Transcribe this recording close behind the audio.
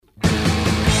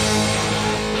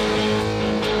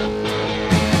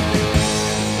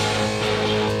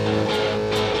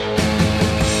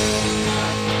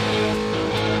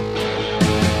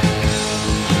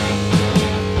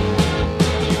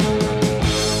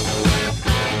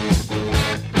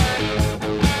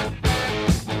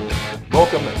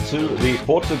to the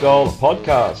Portugal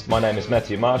podcast. My name is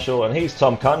Matthew Marshall and he's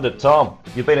Tom Cundit. Tom,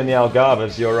 you've been in the Algarve.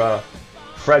 Has your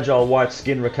fragile white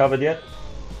skin recovered yet?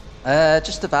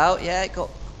 Just about, yeah. It got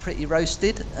pretty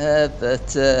roasted, but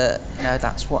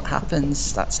that's what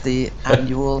happens. That's the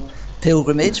annual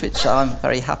pilgrimage, which I'm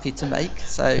very happy to make.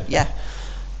 So, yeah,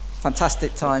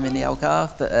 fantastic time in the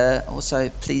Algarve, but also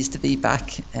pleased to be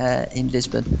back in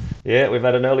Lisbon. Yeah, we've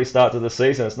had an early start to the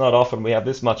season. It's not often we have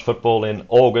this much football in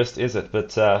August, is it?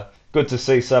 But good to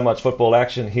see so much football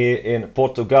action here in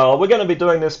Portugal. We're going to be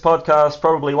doing this podcast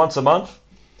probably once a month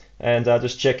and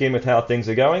just check in with how things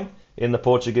are going in the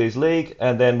Portuguese league,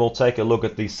 and then we'll take a look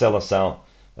at the Seleção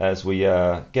as we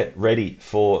get ready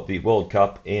for the World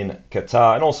Cup in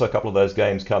Qatar, and also a couple of those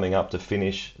games coming up to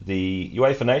finish the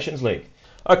UEFA Nations League.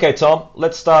 Okay, Tom,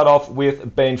 let's start off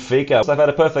with Benfica. They've had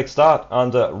a perfect start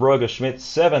under Roger Schmidt,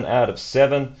 7 out of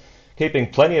 7, keeping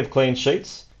plenty of clean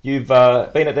sheets. You've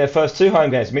been at their first two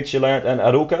home games, Midtjylland and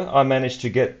Arouca. I managed to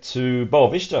get to Boa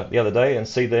Vista the other day and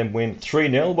see them win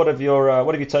 3-0. What have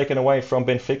you taken away from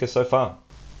Benfica so far?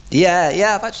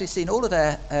 Yeah, I've actually seen all of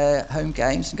their home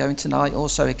games and going tonight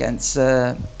also against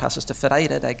Paços de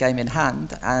Ferreira, their game in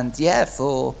hand. And yeah,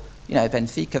 for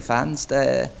Benfica fans,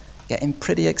 they're getting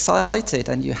pretty excited,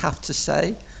 and you have to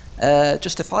say,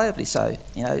 justifiably so.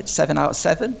 It's 7 out of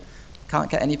 7. Can't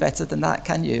get any better than that,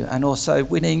 can you? And also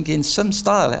winning in some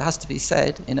style, it has to be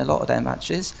said, in a lot of their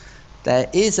matches. There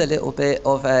is a little bit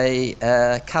of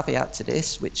a caveat to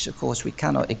this, which of course we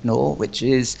cannot ignore, which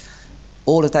is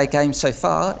all of their games so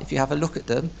far, if you have a look at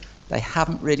them, they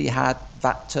haven't really had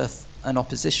that tough an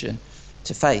opposition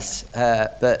to face.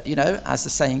 But, as the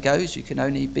saying goes, you can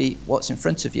only beat what's in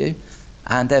front of you.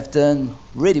 And they've done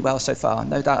really well so far,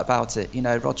 no doubt about it.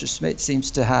 Roger Schmidt seems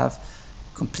to have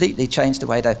completely changed the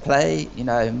way they play,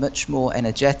 much more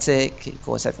energetic. Of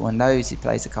course, everyone knows he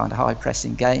plays a kind of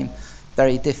high-pressing game,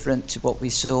 very different to what we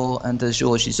saw under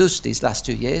Jorge Jesus these last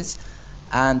 2 years.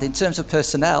 And in terms of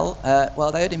personnel,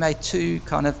 they only made two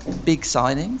kind of big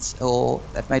signings, or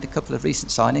they've made a couple of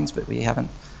recent signings, but we haven't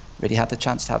really had the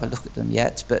chance to have a look at them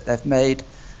yet. But they've made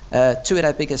two of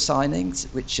their biggest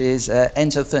signings, which is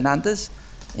Enzo Fernandez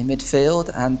in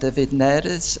midfield and David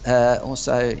Neres,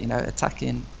 also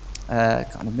attacking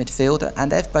kind of midfielder.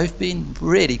 And they've both been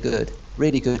really good,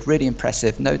 really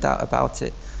impressive, no doubt about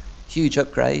it. Huge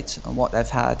upgrades on what they've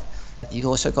had. You've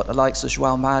also got the likes of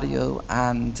João Mario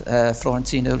and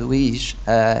Florentino Luis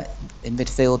in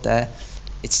midfield there.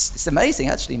 It's amazing,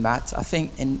 actually, Matt. I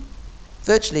think in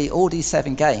virtually all these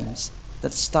 7 games, the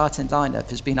starting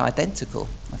lineup has been identical.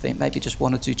 I think maybe just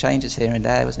 1 or 2 changes here and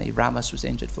there, wasn't he? Ramos was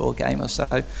injured for a game or so.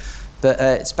 But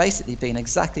it's basically been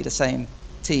exactly the same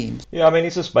team. Yeah, I mean,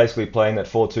 he's just basically playing that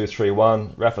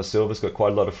 4-2-3-1. Rafa Silva's got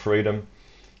quite a lot of freedom.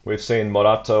 We've seen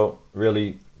Morato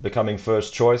really becoming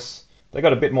first choice. They've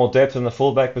got a bit more depth in the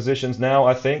fullback positions now,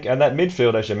 I think. And that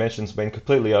midfield, as you mentioned, has been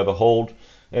completely overhauled.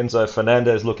 Enzo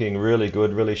Fernandez looking really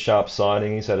good, really sharp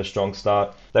signing. He's had a strong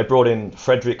start. They brought in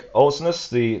Fredrik Olsnes,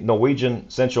 the Norwegian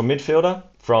central midfielder,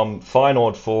 from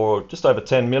Feyenoord for just over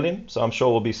 10 million. So I'm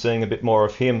sure we'll be seeing a bit more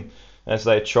of him as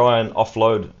they try and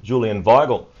offload Julian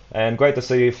Weigl. And great to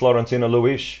see Florentino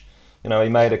Luis. He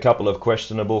made a couple of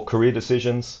questionable career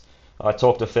decisions. I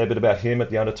talked a fair bit about him at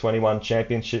the Under-21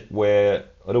 Championship, where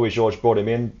Rui Jorge brought him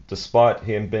in despite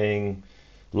him being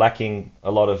lacking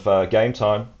a lot of game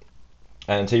time.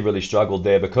 And he really struggled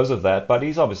there because of that. But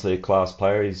he's obviously a class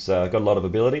player. He's got a lot of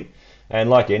ability.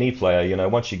 And like any player,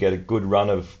 once you get a good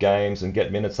run of games and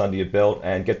get minutes under your belt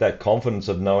and get that confidence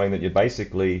of knowing that you're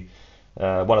basically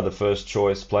one of the first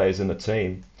choice players in the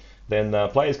team, then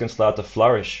players can start to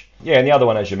flourish. Yeah, and the other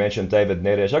one, as you mentioned, David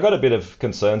Neres. I got a bit of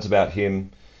concerns about him.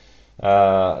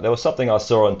 There was something I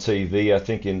saw on TV, I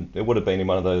think it would have been in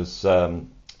one of those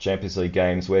Champions League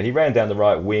games, where he ran down the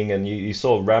right wing and you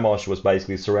saw Ramos was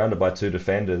basically surrounded by 2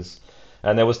 defenders.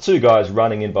 And there was 2 guys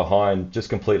running in behind, just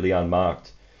completely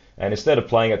unmarked. And instead of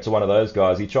playing it to one of those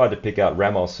guys, he tried to pick out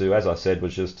Ramos, who, as I said,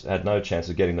 had no chance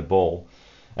of getting the ball.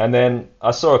 And then I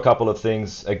saw a couple of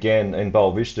things again in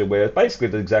Boa Vista where basically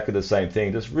did exactly the same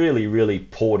thing, just really, really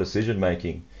poor decision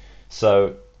making.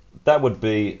 So that would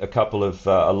be a couple of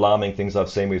alarming things I've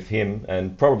seen with him,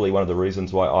 and probably one of the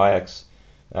reasons why Ajax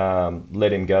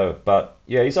let him go. But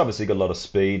yeah, he's obviously got a lot of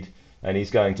speed, and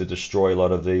he's going to destroy a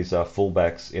lot of these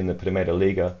fullbacks in the Primeira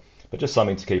Liga. But just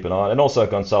something to keep an eye on. And also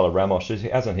Gonçalo Ramos,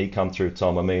 hasn't he come through,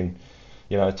 Tom? I mean,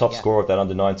 top scorer of that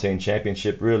Under-19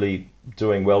 Championship, really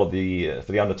doing well for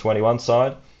the Under-21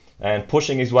 side, and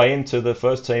pushing his way into the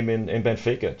first team in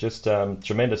Benfica. Just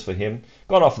tremendous for him.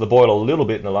 Gone off the boil a little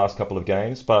bit in the last couple of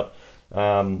games, but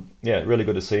really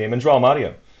good to see him. And João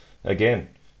Mario, again,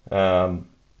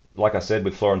 like I said,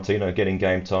 with Florentino getting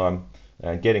game time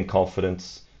and getting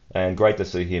confidence, and great to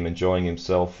see him enjoying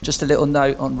himself. Just a little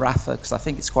note on Rafa, because I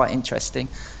think it's quite interesting.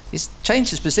 He's changed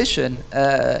his position,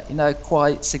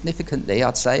 quite significantly,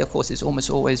 I'd say. Of course, he's almost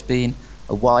always been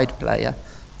a wide player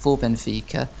for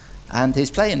Benfica, and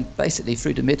he's playing basically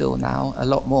through the middle now a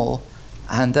lot more.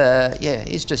 And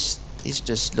he's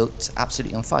just looked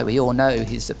absolutely on fire. We all know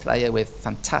he's a player with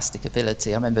fantastic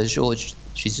ability. I remember Jorge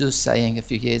Jesus saying a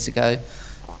few years ago,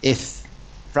 if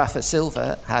Rafa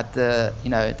Silva had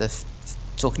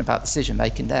talking about decision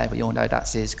making there, we all know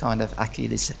that's his kind of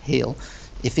Achilles heel.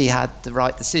 If he had the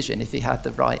right decision, if he had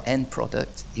the right end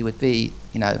product, he would be,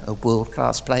 a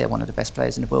world-class player, one of the best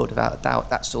players in the world without a doubt.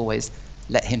 That's always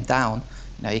let him down.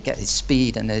 You get his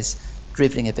speed and his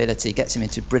dribbling ability, gets him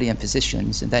into brilliant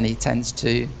positions, and then he tends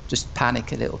to just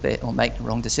panic a little bit or make the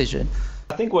wrong decision.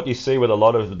 I think what you see with a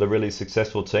lot of the really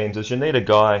successful teams is you need a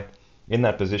guy in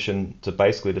that position to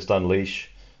basically just unleash,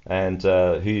 and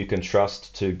who you can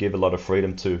trust to give a lot of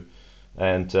freedom to.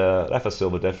 And Rafa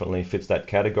Silva definitely fits that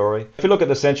category. If you look at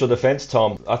the central defence,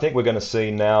 Tom, I think we're going to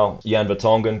see now Jan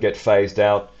Vertonghen get phased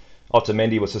out.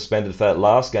 Otamendi was suspended for that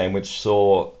last game, which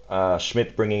saw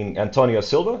Schmidt bringing Antonio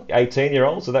Silva,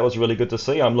 18-year-old, so that was really good to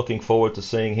see. I'm looking forward to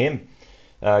seeing him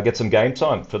get some game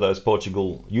time for those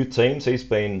Portugal youth teams. He's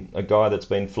been a guy that's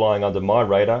been flying under my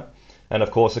radar. And of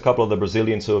course, a couple of the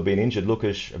Brazilians who have been injured,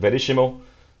 Lucas Verissimo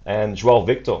and João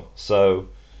Victor. So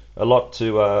a lot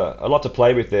to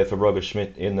play with there for Roger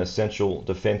Schmidt in the central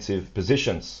defensive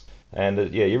positions.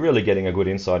 And you're really getting a good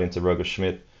insight into Roger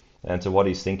Schmidt and to what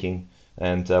he's thinking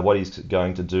and what he's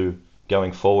going to do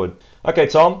going forward. Okay,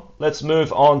 Tom, let's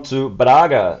move on to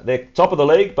Braga. They're top of the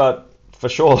league, but for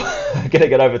sure going to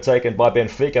get overtaken by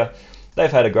Benfica.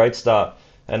 They've had a great start,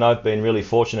 and I've been really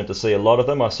fortunate to see a lot of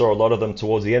them. I saw a lot of them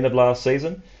towards the end of last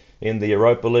season in the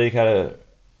Europa League. Had a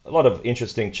lot of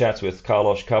interesting chats with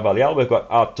Carlos Carvalhal. We've got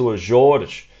Artur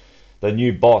Jorge, the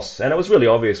new boss, and it was really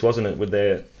obvious, wasn't it, with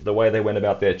the way they went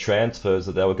about their transfers,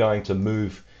 that they were going to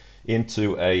move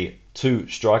into a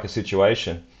two-striker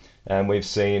situation. And we've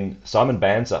seen Simon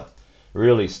Banza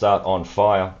really start on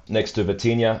fire. Next to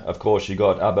Vitinha, of course, you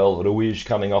got Abel Ruiz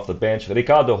coming off the bench.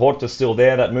 Ricardo Horta's still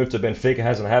there. That move to Benfica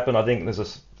hasn't happened. I think there's a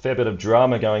fair bit of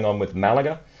drama going on with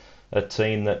Malaga, a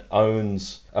team that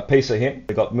owns a piece of him.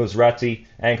 We've got Musrati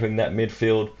anchoring that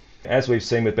midfield. As we've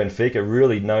seen with Benfica,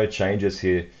 really no changes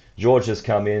here. George has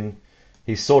come in.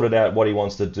 He's sorted out what he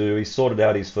wants to do. He's sorted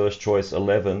out his first choice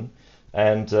 11.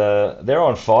 And they're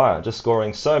on fire, just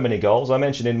scoring so many goals. I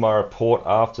mentioned in my report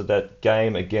after that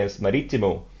game against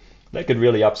Marítimo, they could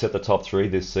really upset the top three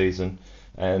this season.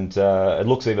 And it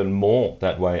looks even more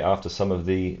that way after some of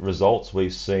the results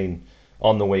we've seen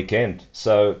on the weekend.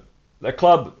 So the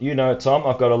club, Tom,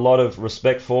 I've got a lot of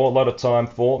respect for, a lot of time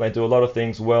for. They do a lot of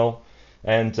things well.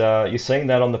 And you're seeing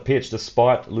that on the pitch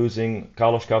despite losing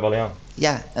Carlos Carvalhal.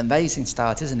 Yeah, amazing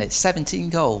start, isn't it? 17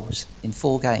 goals in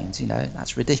 4 games,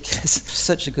 that's ridiculous.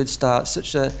 Such a good start,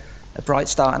 such a bright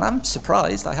start. And I'm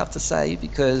surprised, I have to say,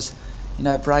 because,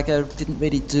 Braga didn't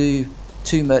really do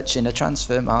too much in the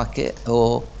transfer market.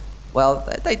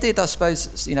 They did, I suppose.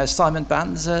 Simon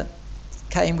Banza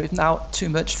came with not too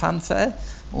much fanfare,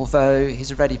 although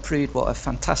he's already proved what a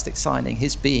fantastic signing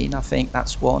he's been. I think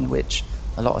that's one which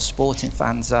a lot of sporting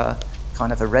fans are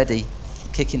kind of already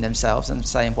kicking themselves and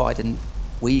saying, why didn't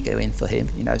we go in for him?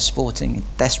 Sporting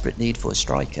desperate need for a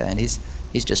striker, and he's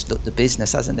just looked the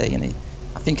business, hasn't he? And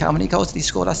I think, how many goals did he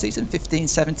score last season? 15,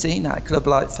 17 at a club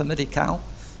like Famalicão.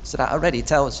 So that already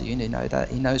tells you, that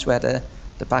he knows where the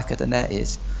back of the net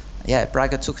is. Yeah,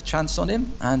 Braga took a chance on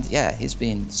him, and he's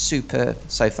been superb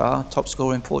so far. Top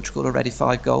scorer in Portugal, already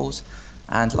 5 goals.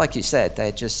 And like you said,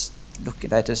 they're just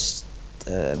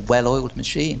a well-oiled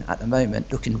machine at the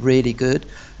moment, looking really good.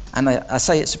 And I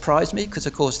say it surprised me because,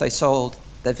 of course, they sold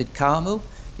David Carmo.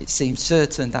 It seemed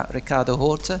certain that Ricardo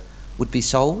Horta would be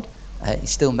sold. He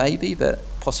still may be, but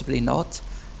possibly not.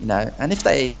 And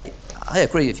I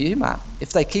agree with you, Matt.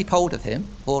 If they keep hold of him,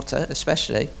 Horta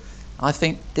especially, I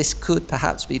think this could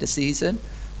perhaps be the season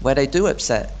where they do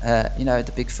upset,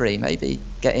 the big three. Maybe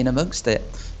get in amongst it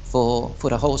for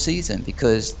the whole season,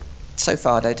 because so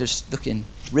far they're just looking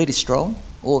really strong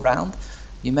all round.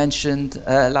 You mentioned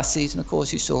last season, of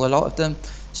course, you saw a lot of them.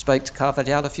 Spoke to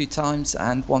Carvalhal a few times,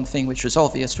 and one thing which was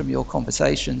obvious from your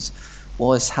conversations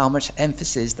was how much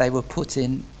emphasis they were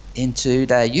putting into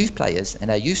their youth players and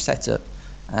their youth setup.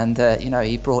 And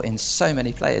he brought in so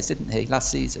many players, didn't he,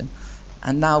 last season?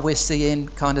 And now we're seeing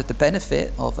kind of the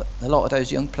benefit of a lot of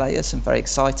those young players, some very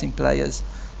exciting players,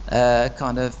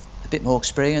 kind of a bit more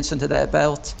experience under their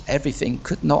belt. Everything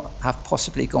could not have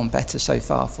possibly gone better so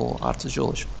far for Artur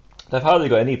Jorge. They've hardly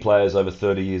got any players over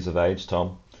 30 years of age,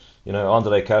 Tom. You know,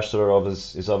 Andrei Kastorov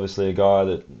is obviously a guy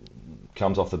that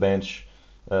comes off the bench.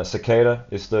 Cicada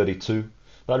is 32.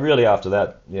 But really after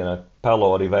that, you know,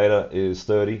 Paulo Oliveira is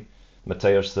 30.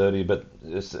 Mateus 30. But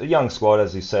it's a young squad,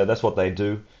 as you said. That's what they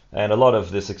do. And a lot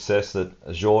of the success that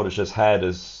Jorge has had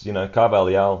is, you know,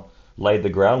 Carvalhal laid the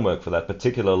groundwork for that,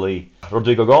 particularly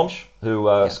Rodrigo Gomes,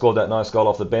 who scored that nice goal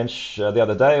off the bench the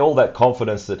other day. All that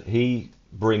confidence that he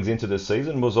brings into this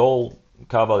season was all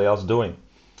Carvalhal's doing.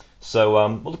 So,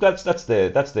 well, that's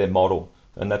their model,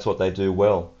 and that's what they do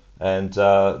well. And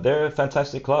they're a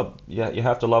fantastic club. Yeah, you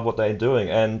have to love what they're doing.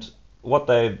 And what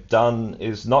they've done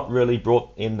is not really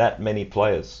brought in that many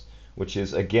players, which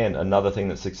is, again, another thing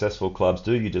that successful clubs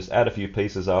do. You just add a few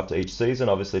pieces after each season,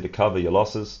 obviously to cover your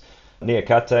losses.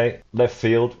 Niakate, left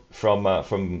field from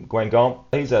Guingamp.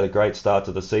 He's had a great start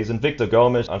to the season. Victor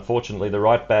Gomes, unfortunately, the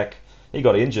right back, he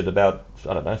got injured about,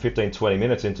 15, 20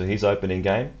 minutes into his opening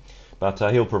game. But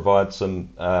he'll provide some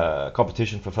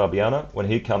competition for Fabiano when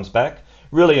he comes back.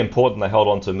 Really important they held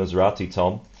on to Musrati,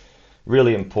 Tom.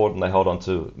 Really important they held on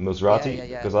to Musrati,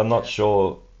 because I'm not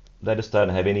sure, they just don't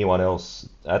have anyone else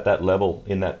at that level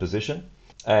in that position.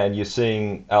 And you're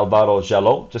seeing Alvaro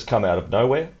Jaló just come out of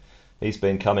nowhere. He's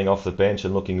been coming off the bench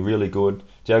and looking really good.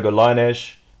 Diogo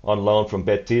Lainez, on loan from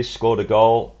Betis, scored a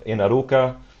goal in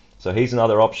Arouca. So he's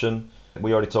another option.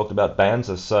 We already talked about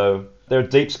Banza. So they're a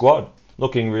deep squad,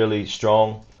 looking really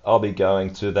strong. I'll be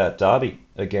going to that derby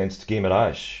against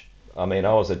Guimarães. I mean,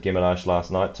 I was at Guimarães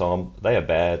last night, Tom. They are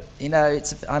bad. You know,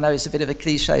 I know it's a bit of a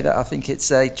cliche, but I think it's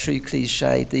a true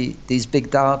cliche. These big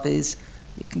derbies,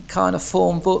 you can kind of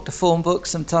the form book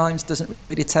sometimes doesn't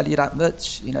really tell you that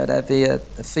much. You know, there'll be a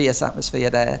fierce atmosphere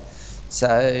there.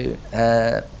 So,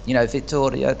 you know,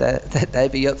 Victoria, they'll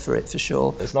be up for it for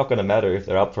sure. It's not going to matter if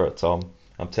they're up for it, Tom.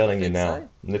 I'm telling you now.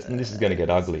 So? This is going to get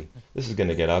ugly. This is going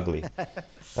to get ugly.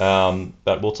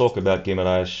 But we'll talk about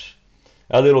Guimarães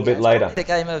a little bit later.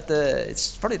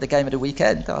 It's probably the game of the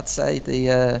weekend, I'd say.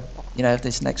 You know,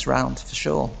 this next round for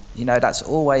sure. You know, that's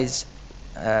always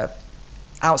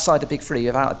outside the big three,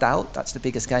 without a doubt. That's the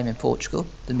biggest game in Portugal,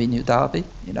 the Minho Derby.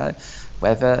 You know,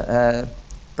 whether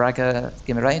Braga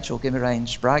Guimarães or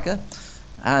Guimarães Braga.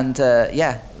 And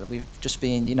we've just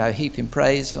been, you know, heaping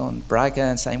praise on Braga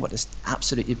and saying what this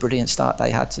absolutely brilliant start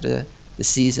they had to the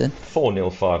season.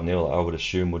 4-0, 5-0, I would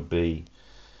assume would be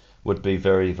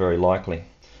very, very likely.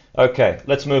 Okay,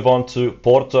 let's move on to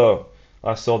Porto.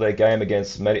 I saw their game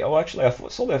against Maritimo. Oh, actually, I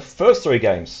saw their first three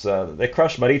games. They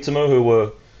crushed Maritimo,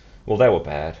 they were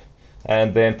bad.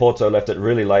 And then Porto left it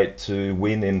really late to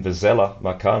win in Vizela,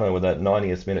 Marcano with that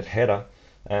 90th minute header.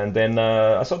 And then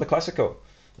I saw the Clásico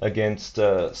against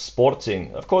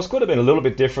Sporting. Of course, could have been a little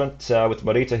bit different with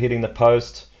Morita hitting the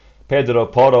post. Pedro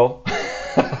Porro.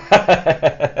 What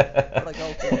a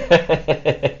goal.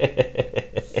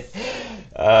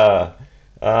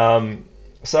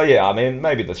 So yeah, I mean,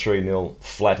 maybe the 3-0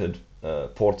 flattered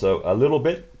Porto a little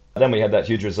bit. Then we had that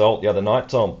huge result the other night,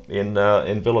 Tom, in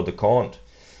Vila do Conde,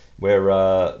 where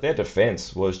their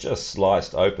defence was just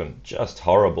sliced open, just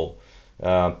horrible.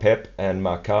 Pep and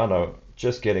Marcano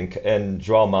just getting, and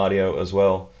João Mario as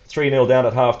well. 3-0 down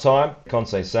at half-time.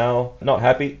 Conceição not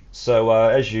happy. So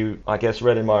as you, I guess,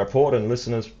 read in my report, and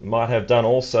listeners might have done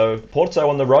also, Porto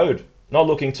on the road, not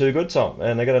looking too good, Tom.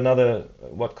 And they got another,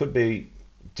 what could be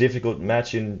difficult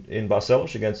match in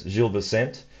Barcelos against Gil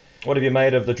Vicente. What have you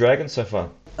made of the Dragons so far?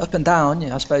 Up and down,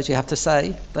 I suppose you have to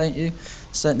say, don't you?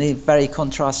 Certainly very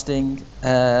contrasting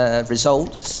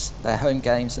results, their home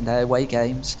games and their away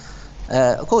games.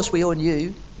 Of course, we all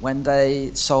knew when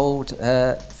they sold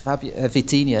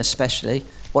Vitinha especially,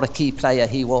 what a key player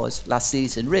he was last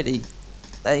season. Really,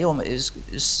 it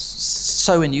was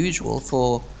so unusual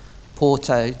for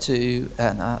Porto to,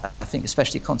 and I think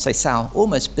especially Conceição,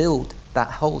 almost build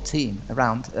that whole team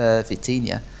around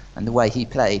Vitinha and the way he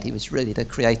played. He was really the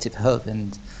creative hub,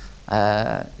 and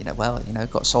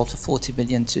got sold for 40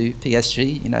 million to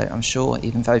PSG. I'm sure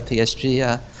even though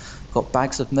PSG got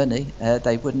bags of money,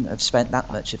 they wouldn't have spent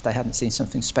that much if they hadn't seen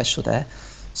something special there.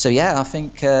 So yeah, I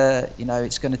think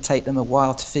it's going to take them a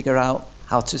while to figure out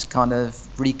how to kind of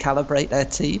recalibrate their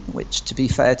team, which, to be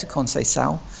fair to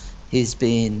Conceição, he's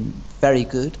been very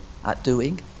good at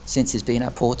doing since he's been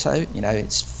at Porto.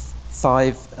 It's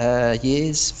 5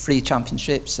 years, 3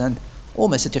 championships, and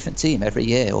almost a different team every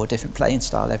year, or a different playing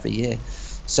style every year.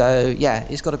 So yeah,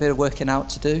 he's got a bit of working out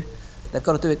to do. They've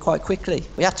got to do it quite quickly.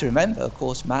 We have to remember, of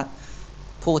course, Matt,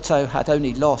 Porto had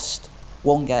only lost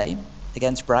 1 game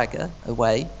against Braga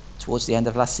away towards the end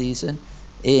of last season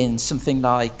in something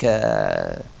like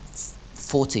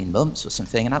 14 months or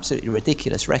something, an absolutely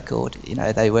ridiculous record.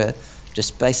 They were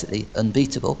just basically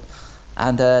unbeatable.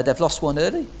 And they've lost one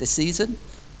early this season.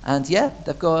 And yeah,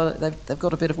 they've got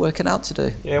a bit of working out to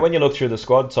do. Yeah, when you look through the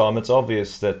squad, Tom, it's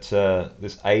obvious that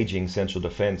this aging central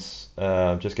defence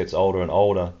just gets older and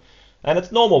older. And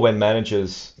it's normal when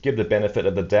managers give the benefit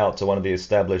of the doubt to one of the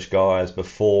established guys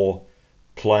before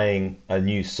playing a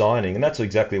new signing. And that's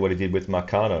exactly what he did with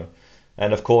Marcano.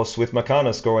 And of course, with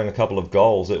Marcano scoring a couple of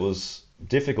goals, it was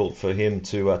difficult for him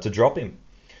to drop him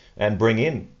and bring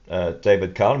in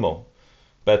David Carmo.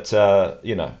 But,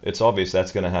 it's obvious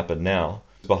that's going to happen now.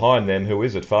 Behind them, who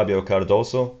is it? Fabio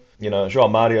Cardoso. João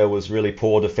Mario was really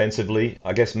poor defensively.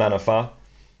 I guess Manafá,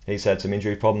 he's had some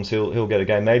injury problems. He'll get a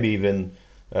game. Maybe even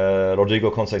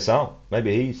Rodrigo Conceição.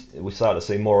 Maybe we start to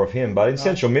see more of him. But in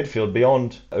central midfield,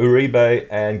 beyond Uribe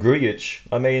and Grujic,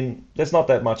 I mean, there's not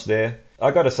that much there.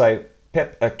 I got to say,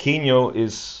 Pep Aquino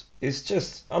is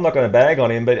just, I'm not going to bag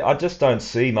on him, but I just don't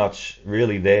see much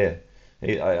really there.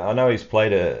 I know he's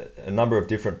played a number of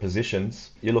different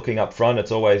positions. You're looking up front,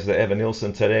 it's always the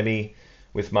Evanilson, Taremi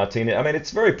with Martinez. I mean,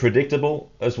 it's very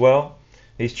predictable as well.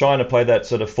 He's trying to play that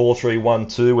sort of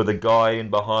 4-3-1-2 with a guy in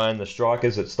behind the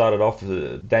strikers. It started off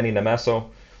with Danny Namaso,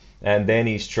 and then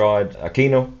he's tried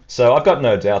Aquino. So I've got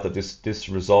no doubt that this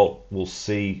result will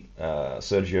see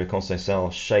Sergio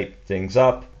Conceição shape things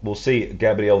up. We'll see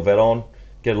Gabriel Veron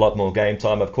get a lot more game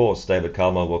time. Of course, David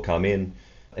Carmo will come in.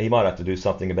 He might have to do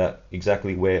something about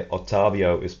exactly where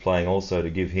Otavio is playing also to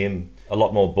give him a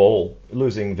lot more ball.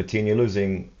 Losing Vitinha,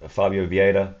 losing Fabio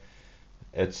Vieira,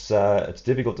 it's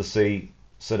difficult to see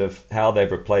sort of how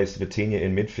they've replaced Vitinha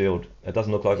in midfield. It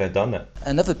doesn't look like they've done that.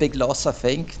 Another big loss, I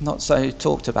think, not so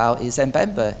talked about, is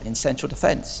Mbemba in central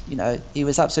defence. He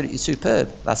was absolutely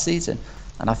superb last season,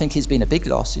 and I think he's been a big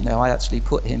loss. I actually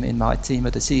put him in my team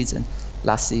of the season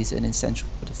last season in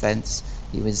central defence.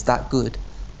 He was that good.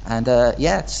 And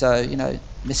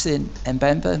missing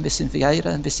Mbemba, missing Vieira,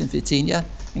 and missing Vitinha,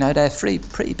 they're three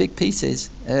pretty big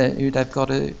pieces who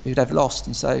they've lost,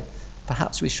 and so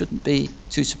perhaps we shouldn't be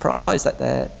too surprised that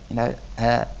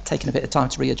they're taking a bit of time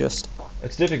to readjust.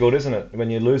 It's difficult, isn't it, when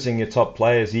you're losing your top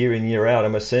players year in, year out,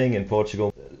 and we're seeing in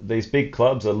Portugal, these big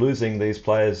clubs are losing these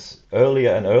players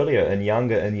earlier and earlier and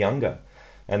younger.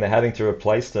 And they're having to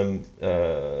replace them,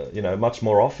 much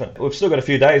more often. We've still got a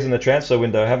few days in the transfer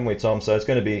window, haven't we, Tom? So it's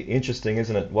going to be interesting,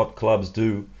 isn't it, what clubs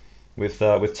do with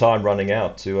time running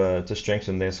out to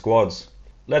strengthen their squads.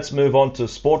 Let's move on to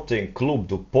Sporting Clube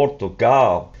do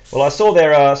Portugal. Well, I saw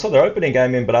their opening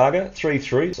game in Braga,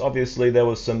 3-3. Obviously, there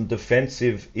was some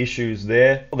defensive issues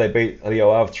there. They beat Rio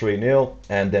Ave 3-0,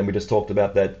 and then we just talked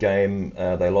about that game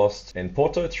they lost in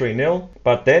Porto, 3-0.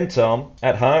 But then, Tom,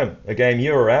 at home, a game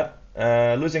you were at,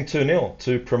 losing 2-0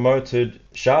 to promoted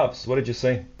Chaves. What did you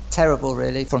see? Terrible,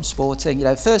 really, from Sporting.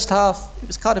 First half, it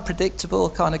was kind of predictable,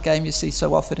 kind of game you see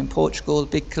so often in Portugal.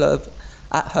 Big club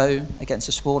at home against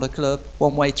a smaller club,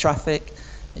 one-way traffic.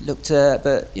 It looked,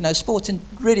 but Sporting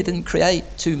really didn't create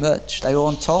too much. They were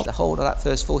on top. The whole of that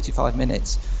first 45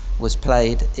 minutes was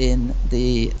played in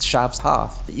the Chaves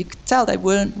half. But you could tell there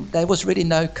was really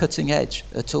no cutting edge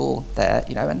at all there,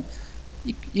 and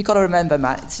you got to remember,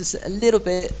 Matt, it's just a little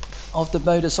bit of the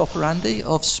modus operandi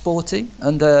of Sporting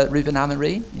under Ruben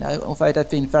Amorim. Although they've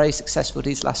been very successful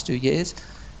these last 2 years,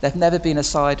 they've never been a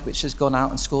side which has gone out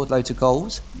and scored loads of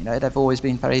goals. They've always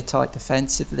been very tight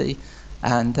defensively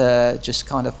and just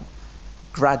kind of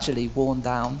gradually worn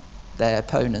down their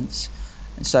opponents.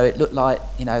 And so it looked like,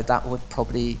 that would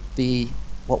probably be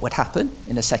what would happen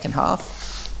in the second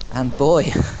half. And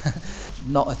boy,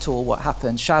 not at all what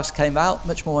happened. Chaves came out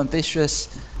much more ambitious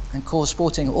and caused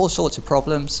Sporting all sorts of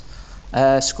problems.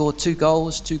 Scored 2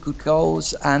 good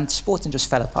goals, and Sporting just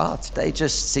fell apart. They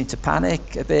just seemed to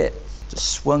panic a bit,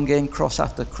 just swung in cross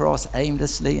after cross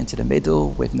aimlessly into the middle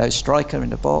with no striker in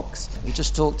the box. We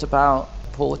just talked about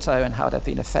Porto and how they've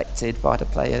been affected by the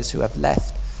players who have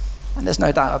left, and there's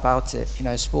no doubt about it.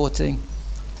 Sporting,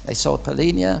 they sold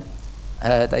Palhinha,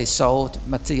 they sold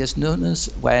Matias Nunes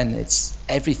when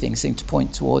everything seemed to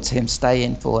point towards him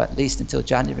staying for at least until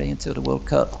January, until the World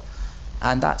Cup.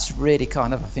 And that's really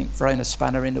kind of, I think, thrown a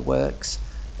spanner in the works.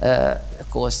 Of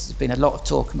course, there's been a lot of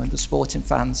talk among the Sporting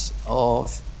fans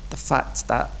of the fact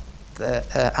that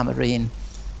Amorim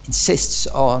insists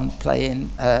on playing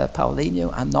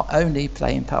Paulinho, and not only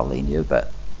playing Paulinho,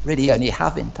 but really only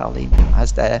having Paulinho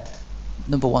as their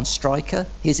number one striker.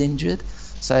 He's injured,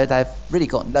 so they've really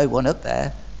got no one up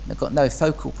there. They've got no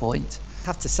focal point. I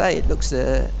have to say, it looks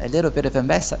a little bit of a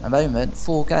mess at the moment.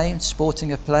 4 games Sporting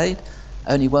have played,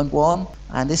 only won 1,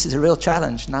 and this is a real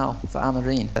challenge now for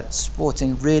Amorim.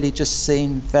 Sporting really just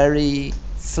seem very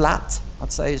flat,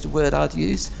 I'd say is the word I'd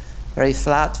use. Very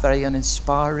flat, very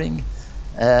uninspiring.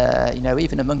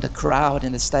 Even among the crowd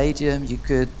in the stadium, you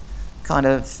could kind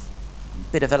of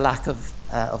bit of a lack of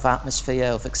atmosphere,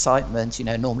 of excitement.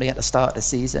 Normally at the start of the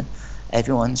season,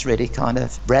 everyone's really kind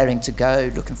of raring to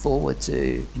go, looking forward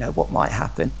to what might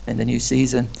happen in the new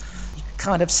season. You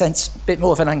kind of sense a bit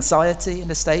more of an anxiety in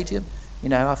the stadium.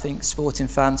 I think Sporting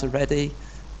fans are ready.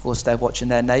 Of course, they're watching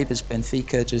their neighbours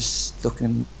Benfica just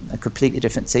looking a completely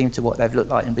different team to what they've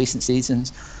looked like in recent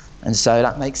seasons, and so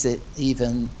that makes it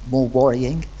even more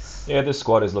worrying. Yeah, this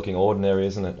squad is looking ordinary,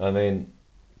 isn't it? I mean,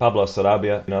 Pablo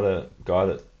Sarabia, another guy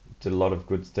that did a lot of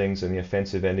good things in the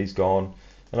offensive end, he's gone.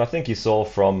 And I think you saw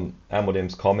from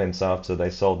Amorim's comments after they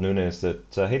sold Nunes that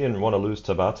he didn't want to lose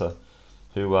Tabata,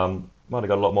 who might have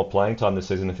got a lot more playing time this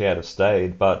season if he had have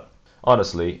stayed. But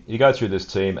honestly, you go through this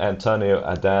team: Antonio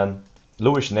Adan,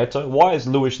 Luis Neto. Why is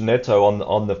Luis Neto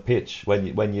on the pitch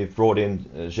when you've brought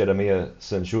in Jeremiah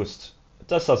Saint-Just? It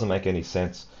just doesn't make any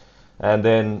sense. And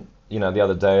then the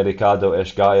other day, Ricardo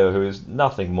Esgaio, who is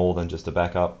nothing more than just a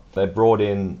backup. They brought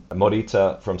in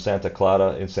Morita from Santa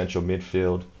Clara in central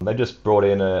midfield. They just brought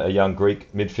in a young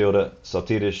Greek midfielder,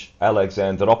 Sotiris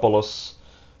Alexandropoulos,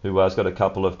 who has got a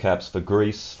couple of caps for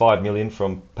Greece, 5 million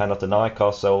from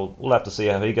Panathinaikos, so we'll have to see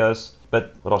how he goes.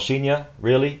 But Roshinha,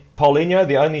 really? Paulinho,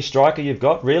 the only striker you've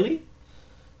got, really?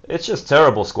 It's just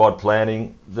terrible squad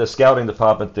planning. The scouting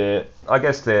department there, I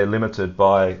guess they're limited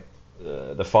by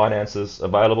the finances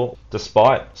available,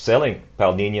 despite selling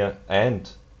Paulinho and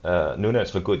Nunes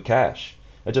for good cash.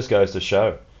 It just goes to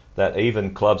show that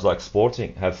even clubs like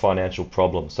Sporting have financial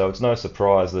problems. So it's no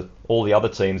surprise that all the other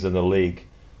teams in the league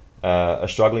are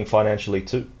struggling financially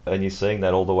too. And you're seeing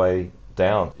that all the way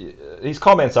down. His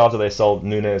comments after they sold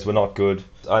Nunes were not good.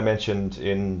 I mentioned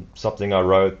in something I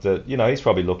wrote that he's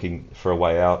probably looking for a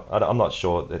way out. I'm not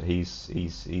sure that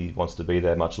he wants to be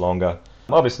there much longer.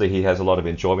 Obviously, he has a lot of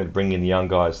enjoyment bringing the young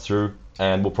guys through,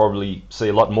 and we'll probably see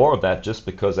a lot more of that just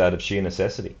because out of sheer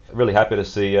necessity. Really happy to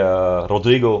see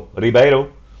Rodrigo Ribeiro.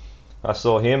 I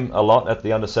saw him a lot at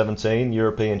the Under-17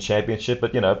 European Championship,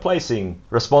 but placing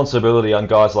responsibility on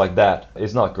guys like that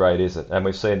is not great, is it? And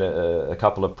we've seen a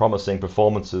couple of promising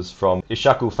performances from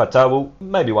Ishaku Fatawu.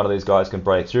 Maybe one of these guys can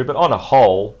break through, but on a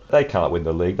whole, they can't win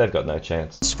the league. They've got no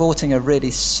chance. Sporting are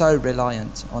really so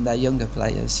reliant on their younger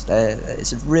players.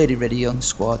 It's a really, really young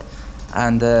squad.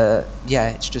 And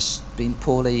it's just been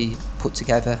poorly put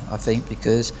together, I think,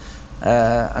 because,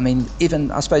 even,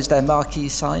 I suppose, their marquee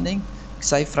signing,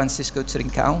 say Francisco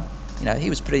Trincão, he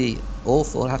was pretty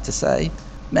awful, I have to say.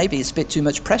 Maybe it's a bit too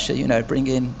much pressure,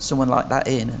 bringing someone like that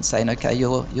in and saying, okay,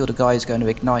 you're the guy who's going to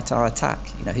ignite our attack.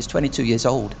 He's 22 years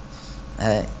old.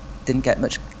 Didn't get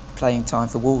much playing time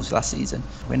for Wolves last season.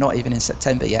 We're not even in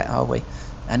September yet, are we?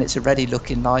 And it's already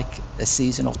looking like a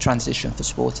season of transition for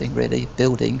Sporting, really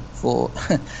building for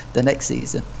the next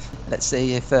season. Let's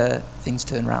see if things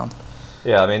turn around.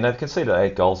 Yeah, they've conceded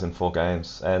 8 goals in 4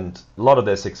 games, and a lot of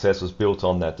their success was built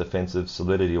on that defensive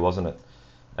solidity, wasn't it?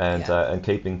 And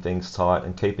keeping things tight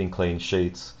and keeping clean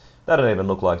sheets. They don't even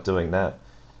look like doing that,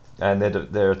 and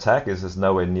their attack is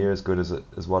nowhere near as good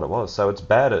as what it was. So it's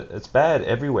bad. It's bad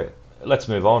everywhere. Let's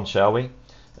move on, shall we?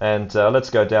 And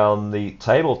let's go down the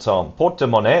table, Tom.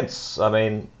 Portimonense.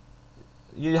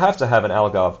 You have to have an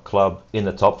Algarve club in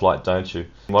the top flight, don't you?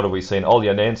 What have we seen?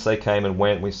 Olhanense came and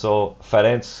went. We saw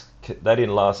Farense. They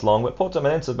didn't last long, but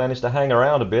Portimonense have managed to hang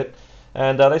around a bit,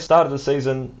 and they started the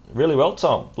season really well,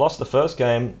 Tom. Lost the first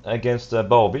game against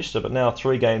Boa Vista, but now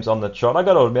 3 games on the trot. I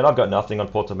got to admit, I've got nothing on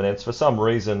Portimonense. For some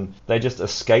reason, they just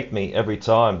escape me every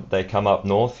time they come up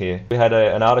north here. We had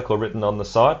an article written on the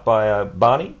site by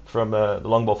Barney from the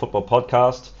Long Ball Football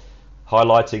Podcast,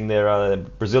 highlighting their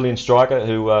Brazilian striker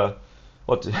who,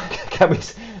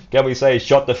 can we say,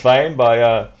 shot to fame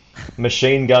by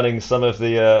machine gunning some of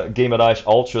the Guimarães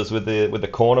Ultras with the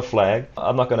corner flag.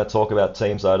 I'm not going to talk about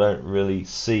teams I don't really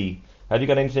see. Have you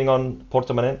got anything on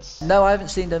Portimonense? No, I haven't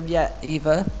seen them yet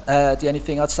either. The only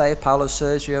thing I'd say, Paulo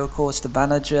Sergio, of course, the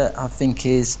manager, I think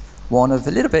is one of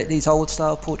a little bit these old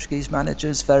style Portuguese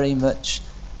managers, very much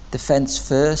defence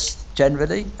first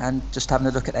generally, and just having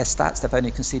a look at their stats, they've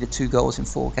only conceded 2 goals in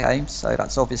 4 games, so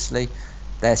that's obviously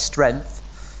their strength.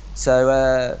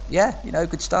 So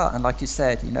good start, and like you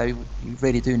said, you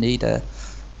really do need a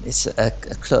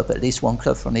club, at least one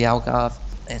club from the Algarve.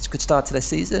 It's a good start to the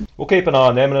season. We'll keep an eye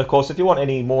on them, and of course, if you want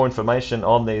any more information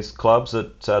on these clubs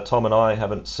that Tom and I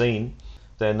haven't seen,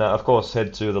 then of course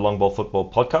head to the Long Ball Football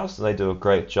Podcast, and they do a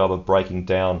great job of breaking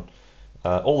down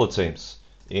all the teams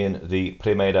in the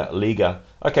Primeira Liga.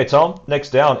 Okay, Tom, next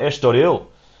down, Estoril.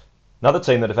 Another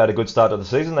team that have had a good start to the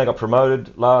season. They got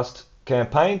promoted last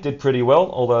campaign, did pretty well,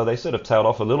 although they sort of tailed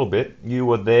off a little bit. You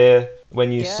were there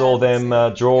when you Yeah, saw that's them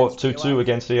it. draw Against 2-2 Rio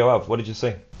against Rio Ave. What did you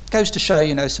see? goes to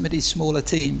show, some of these smaller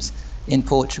teams in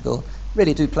Portugal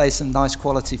really do play some nice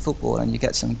quality football, and you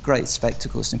get some great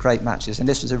spectacles, some great matches. And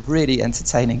this was a really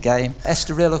entertaining game.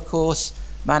 Estoril, of course,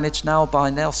 managed now by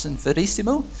Nelson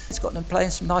Verissimo. He's got them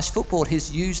playing some nice football.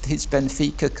 He's used his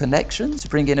Benfica connections to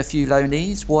bring in a few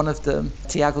loanees. One of them,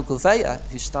 Tiago Gouveia,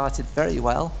 who started very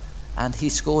well, and he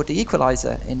scored the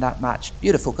equaliser in that match.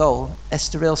 Beautiful goal.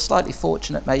 Estoril slightly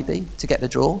fortunate maybe to get the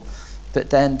draw, but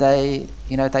then they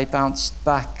bounced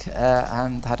back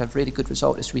and had a really good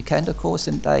result this weekend, of course,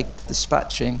 and they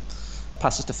dispatching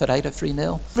Passos de Ferreira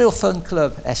 3-0. Real fun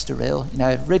club, Estoril.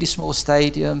 Really small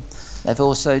stadium. They've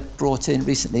also brought in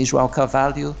recently João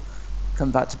Carvalho,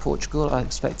 come back to Portugal. I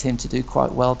expect him to do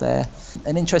quite well there.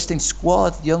 An interesting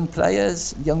squad, young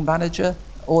players, young manager,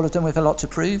 all of them with a lot to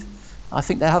prove. I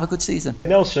think they'll have a good season.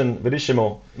 Nelson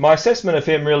Verissimo, my assessment of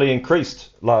him really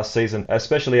increased last season,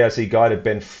 especially as he guided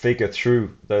Benfica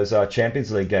through those Champions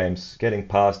League games, getting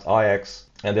past Ajax,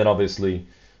 and then obviously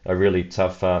a really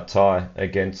tough tie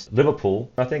against Liverpool.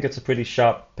 I think it's a pretty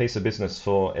sharp piece of business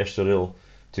for Estoril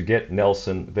to get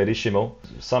Nelson Verissimo.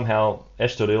 Somehow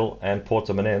Estoril and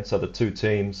Portimonense are the two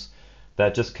teams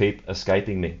that just keep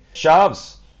escaping me.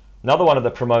 Chaves, another one of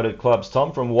the promoted clubs,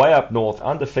 Tom, from way up north,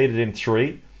 undefeated in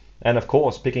 3. And of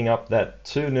course, picking up that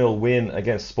 2-0 win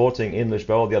against Sporting in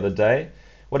Lisboa the other day.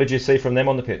 What did you see from them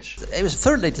on the pitch? It was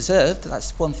thoroughly deserved.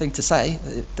 That's one thing to say.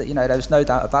 That there was no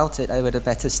doubt about it. They were the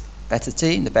better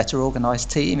team, the better organised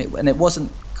team, and it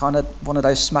wasn't kind of one of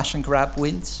those smash and grab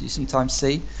wins you sometimes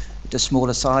see with the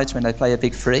smaller sides when they play a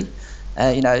big three.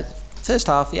 First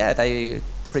half, they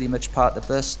pretty much part the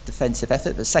burst defensive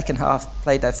effort, but second half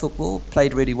played their football,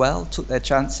 played really well, took their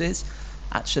chances.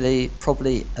 Actually,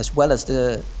 probably as well as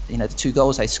the 2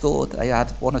 goals they scored, they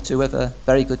had 1 or 2 other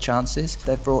very good chances.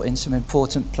 They've brought in some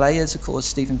important players. Of course,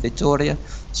 Steven Vitória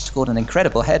scored an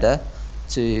incredible header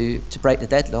to break the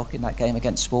deadlock in that game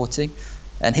against Sporting.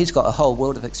 And he's got a whole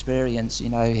world of experience.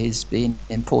 He's been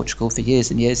in Portugal for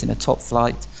years and years in a top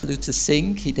flight. Luta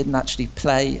Singh, he didn't actually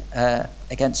play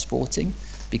against Sporting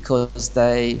because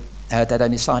they'd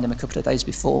only signed him a couple of days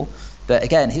before. But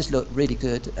again, he's looked really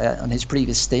good on his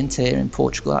previous stint here in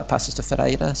Portugal at Passos de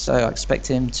Ferreira. So I expect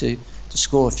him to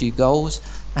score a few goals.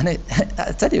 And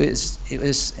I tell you, it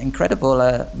was incredible,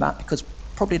 Matt, because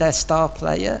probably their star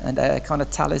player and their kind of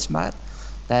talisman,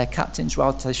 their captain,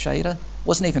 João Teixeira,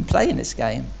 wasn't even playing this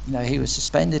game. He was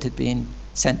suspended, had been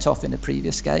sent off in the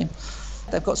previous game.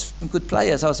 They've got some good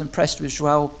players. I was impressed with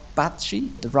João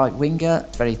Batchi, the right winger,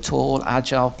 very tall,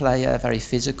 agile player, very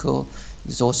physical.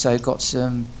 He's also got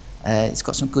some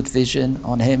good vision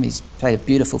on him. He's played a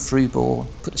beautiful through ball,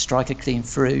 put the striker clean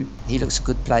through. He looks a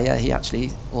good player. He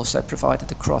actually also provided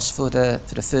the cross for the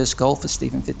first goal for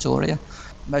Steven Vitória.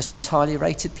 Most highly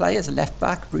rated player is a left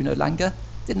back, Bruno Langa.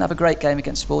 Didn't have a great game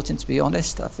against Sporting, to be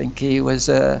honest. I think he was,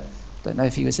 don't know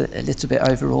if he was a little bit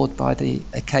overawed by the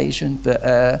occasion,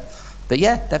 but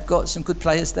yeah, they've got some good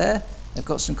players there. They've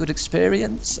got some good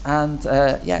experience and,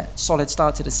 solid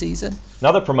start to the season.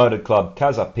 Another promoted club,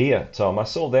 Casa Pia, Tom. I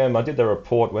saw them. I did the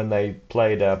report when they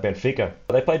played Benfica.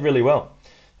 They played really well.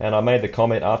 And I made the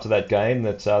comment after that game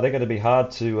that they're going to be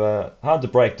hard to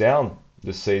break down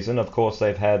this season. Of course,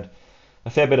 they've had a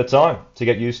fair bit of time to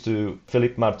get used to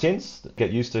Filipe Martins,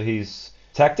 get used to his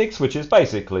tactics, which is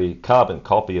basically carbon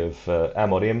copy of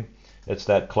Amorim. It's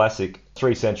that classic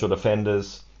 3 central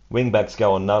defenders, wing-backs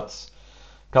going nuts,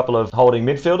 couple of holding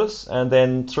midfielders, and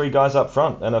then 3 guys up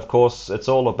front. And of course, it's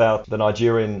all about the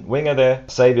Nigerian winger there,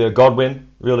 Xavier Godwin,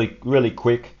 really, really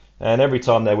quick. And every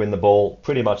time they win the ball,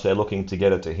 pretty much they're looking to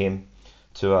get it to him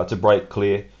to break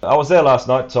clear. I was there last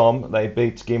night, Tom. They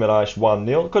beat Guimarães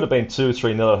 1-0. It could have been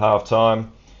 2-3-0 at half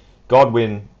time.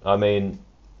 Godwin, I mean,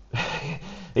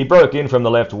 he broke in from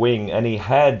the left wing and he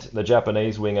had the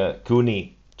Japanese winger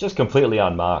Kuni just completely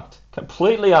unmarked.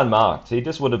 Completely unmarked. He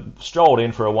just would have strolled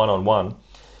in for a one-on-one.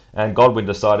 And Godwin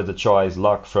decided to try his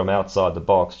luck from outside the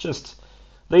box.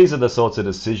 These are the sorts of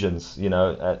decisions,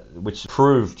 which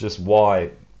prove just why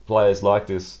players like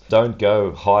this don't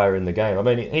go higher in the game. I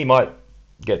mean, he might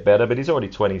get better, but he's already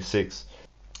 26.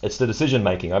 It's the decision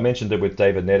making. I mentioned it with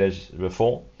David Neres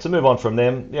before. To move on from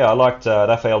them, I liked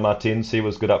Rafael Martins. He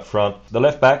was good up front. The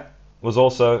left back was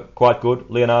also quite good.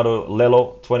 Leonardo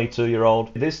Lelo,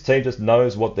 22-year-old. This team just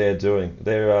knows what they're doing.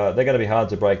 They're going to be hard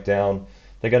to break down.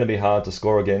 They're going to be hard to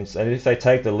score against. And if they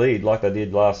take the lead like they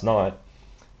did last night,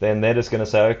 then they're just going to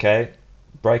say, okay,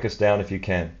 break us down if you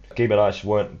can. Guimarães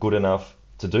weren't good enough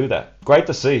to do that. Great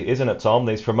to see, isn't it, Tom?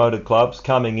 These promoted clubs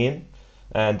coming in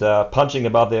and punching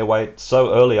above their weight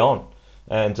so early on.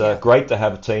 And great to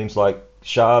have teams like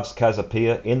Chaves, Casa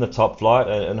Pia in the top flight,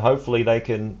 and hopefully they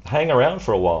can hang around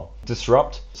for a while,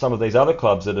 disrupt some of these other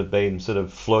clubs that have been sort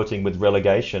of flirting with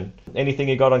relegation. Anything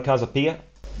you got on Casa Pia?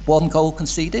 1 goal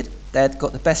conceded. They've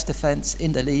got the best defence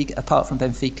in the league apart from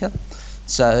Benfica.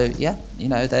 So yeah,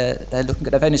 they're looking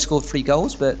good. They've only scored 3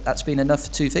 goals, but that's been enough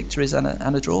for 2 victories and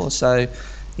a draw. So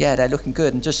yeah, they're looking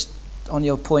good. And just on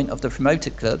your point of the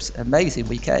promoted clubs, amazing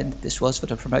weekend this was for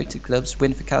the promoted clubs.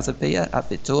 Win for Casa Pia at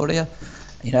Victoria,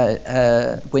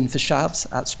 win for Chaves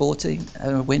at Sporting,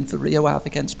 and a win for Rio Ave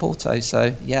against Porto.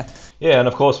 So yeah. Yeah, and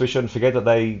of course we shouldn't forget that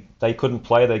they couldn't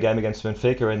play their game against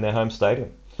Benfica in their home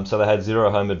stadium. So they had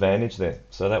 0 home advantage there.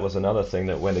 So that was another thing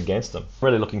that went against them.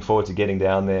 Really looking forward to getting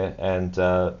down there and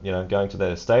going to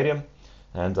their stadium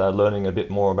and learning a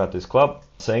bit more about this club,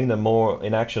 seeing them more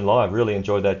in action live. Really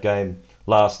enjoyed that game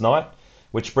last night.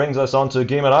 Which brings us on to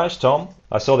Guimarães, Tom.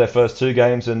 I saw their first 2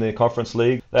 games in the Conference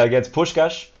League. They're against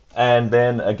Puskás and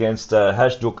then against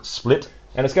Hajduk Split.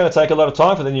 And it's going to take a lot of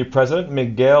time for the new president,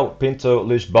 Miguel Pinto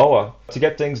Lisboa, to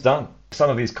get things done. Some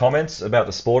of his comments about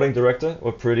the sporting director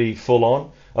were pretty full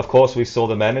on. Of course, we saw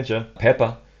the manager,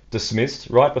 Pepper, dismissed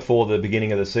right before the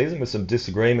beginning of the season with some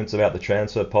disagreements about the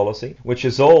transfer policy, which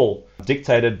is all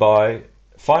dictated by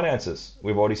finances.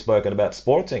 We've already spoken about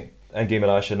Sporting, and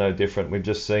Guimarães are no different. We've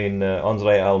just seen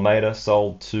Andre Almeida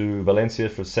sold to Valencia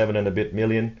for 7 and a bit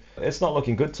million. It's not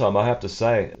looking good, Tom, I have to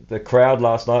say. The crowd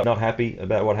last night not happy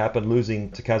about what happened, losing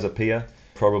to Casa Pia.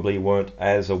 Probably weren't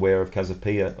as aware of Casa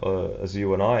Pia as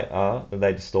you and I are.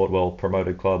 They just thought, well,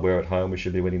 promoted club, we're at home, we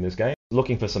should be winning this game.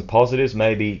 Looking for some positives,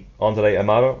 maybe Andre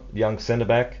Amaro, young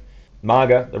centre-back.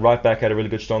 Marga, the right-back, had a really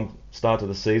good strong start to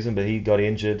the season, but he got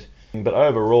injured. But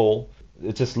overall,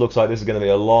 it just looks like this is going to be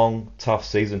a long, tough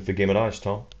season for Guimarães,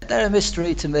 Tom. They're a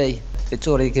mystery to me,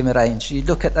 Victoria Guimarães. You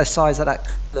look at the size of that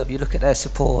club, you look at their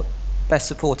support, best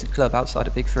supported club outside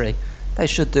of Big Three. They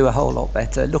should do a whole lot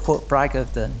better. Look what Braga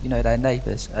have done, their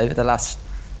neighbours, over the last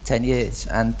 10 years.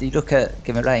 And you look at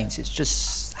Guimarães, it's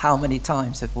just how many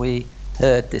times have we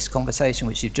heard this conversation,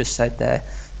 which you've just said there,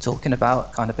 talking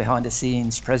about kind of behind the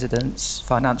scenes, presidents,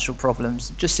 financial problems.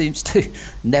 It just seems to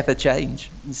never change.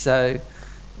 So,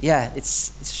 yeah,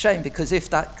 it's a shame, because if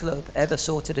that club ever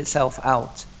sorted itself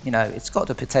out, it's got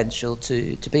the potential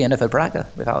to be another Braga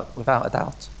without a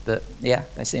doubt. But yeah,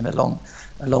 they seem a long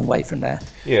way from there.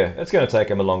 Yeah, it's going to take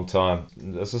them a long time.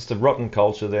 There's just a rotten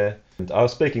culture there. And I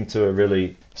was speaking to a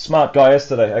really smart guy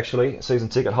yesterday, actually, a season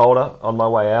ticket holder, on my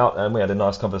way out, and we had a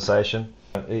nice conversation.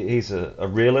 He's a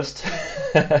realist.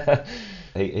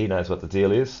 He knows what the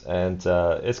deal is, and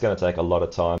it's going to take a lot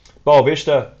of time. Boa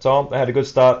Vista, Tom, they had a good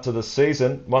start to the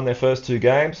season, won their first 2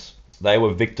 games. They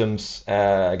were victims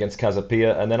against Casa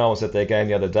Pia, and then I was at their game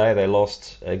the other day. They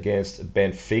lost against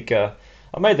Benfica.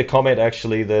 I made the comment,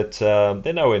 actually, that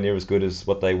they're nowhere near as good as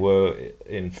what they were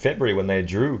in February when they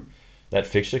drew that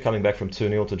fixture, coming back from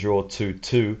 2-0 to draw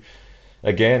 2-2.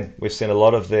 Again, we've seen a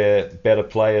lot of their better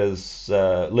players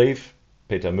leave.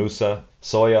 Peter Musa,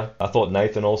 Sawyer. I thought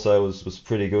Nathan also was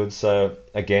pretty good. So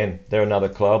again, they're another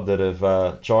club that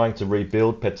have trying to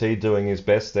rebuild. Petit doing his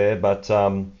best there, but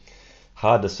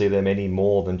hard to see them any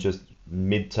more than just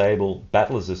mid-table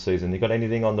battlers this season. You got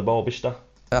anything on the Boa Vista?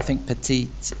 I think Petit,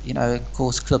 of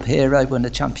course, club hero, won the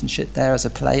championship there as a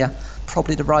player.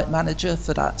 Probably the right manager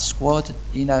for that squad,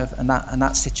 and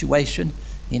that situation.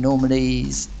 He normally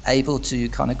is able to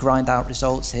kind of grind out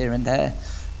results here and there.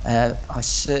 I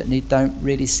certainly don't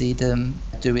really see them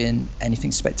doing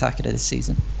anything spectacular this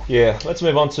season. Yeah, let's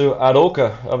move on to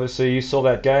Arouca. Obviously, you saw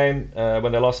that game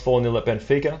when they lost 4-0 at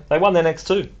Benfica. They won their next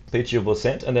 2, beat Gil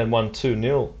Vicente, and then won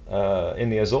 2-0 in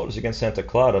the Azores against Santa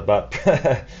Clara.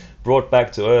 But brought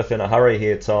back to earth in a hurry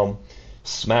here, Tom.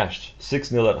 Smashed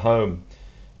 6-0 at home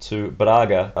to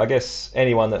Braga. I guess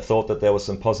anyone that thought that there was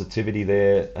some positivity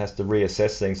there has to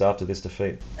reassess things after this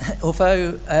defeat.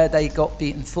 Although they got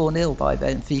beaten 4-0 by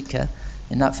Benfica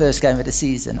in that first game of the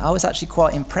season, I was actually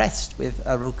quite impressed with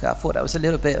Arouca. I thought that was a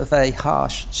little bit of a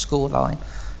harsh scoreline.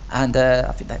 And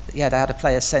I think they had a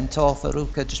player sent off,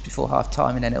 Arouca, just before half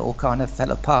time, and then it all kind of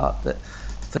fell apart. But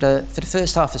for the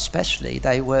first half especially,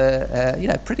 they were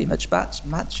pretty much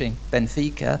matching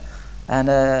Benfica. And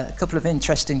a couple of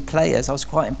interesting players. I was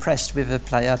quite impressed with a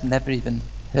player I'd never even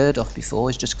heard of before.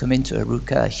 He's just come into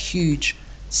Arouca, a huge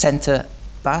centre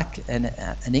back, an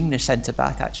English centre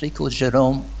back actually, called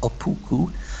Jerome Opoku.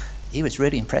 He was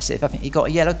really impressive. I think he got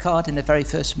a yellow card in the very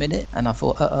first minute, and I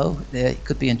thought, he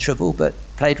could be in trouble, but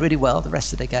played really well the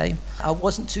rest of the game. I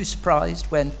wasn't too surprised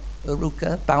when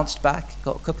Arouca bounced back,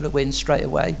 got a couple of wins straight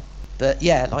away. But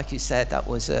yeah, like you said, that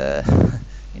was,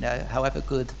 however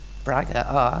good Braga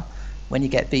are, when you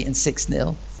get beaten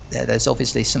 6-0, there's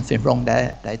obviously something wrong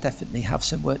there. They definitely have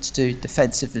some work to do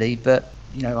defensively, but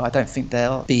I don't think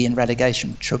they'll be in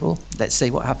relegation trouble. Let's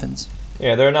see what happens.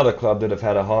 Yeah, they're another club that have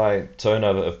had a high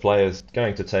turnover of players.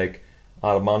 Going to take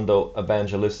Armando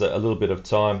Evangelista a little bit of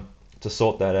time to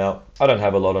sort that out. I don't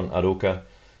have a lot on Arouca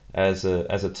as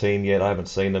a team yet. I haven't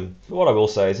seen them. But what I will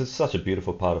say is it's such a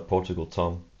beautiful part of Portugal,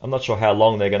 Tom. I'm not sure how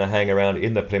long they're going to hang around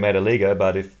in the Primeira Liga,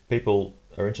 but if people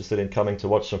are interested in coming to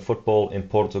watch some football in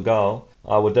Portugal,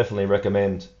 I would definitely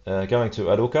recommend going to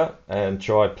Arouca and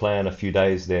try plan a few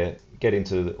days there. Get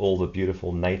into all the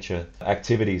beautiful nature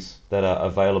activities that are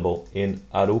available in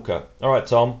Arouca. All right,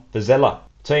 Tom, Vizela,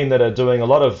 team that are doing a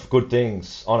lot of good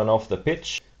things on and off the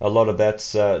pitch. A lot of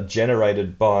that's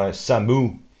generated by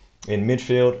Samu in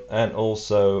midfield and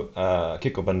also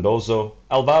Kiko Bondoso.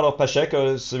 Alvaro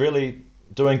Pacheco is really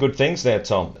doing good things there,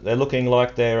 Tom. They're looking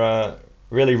like they're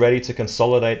really ready to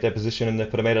consolidate their position in the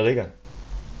Primeira Liga.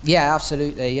 Yeah,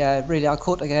 absolutely. Yeah, really, I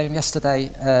caught the game yesterday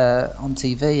on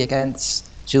TV against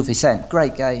Gil Vicente.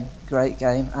 Great game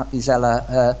at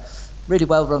Vizela. Really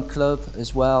well-run club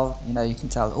as well. You can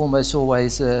tell almost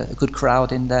always a good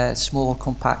crowd in there. Small,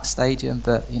 compact stadium,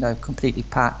 but completely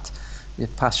packed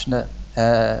with passionate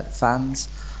fans.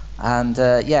 And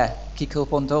Kiko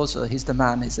Bondoso, he's the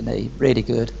man, isn't he? Really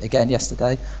good. Again,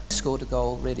 yesterday scored a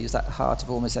goal. Really was at the heart of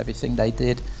almost everything they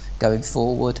did going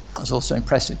forward. I was also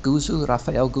impressed with Guzu,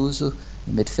 Rafael Guzu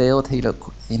in midfield. He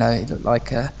looked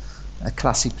like a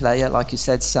classy player, like you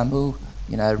said. Samu,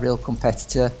 a real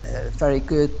competitor. Very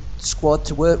good squad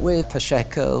to work with.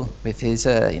 Pacheco with his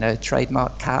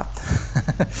trademark cap.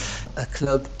 A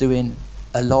club doing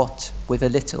a lot with a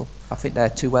little. I think they're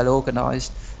too well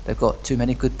organised. They've got too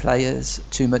many good players,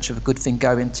 too much of a good thing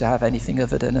going to have anything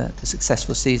other than a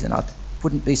successful season. I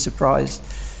wouldn't be surprised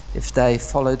if they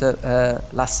followed up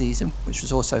last season, which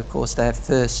was also, of course, their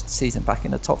first season back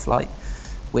in the top flight,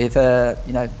 with a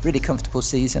really comfortable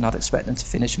season. I'd expect them to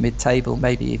finish mid-table,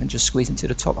 maybe even just squeeze into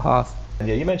the top half. And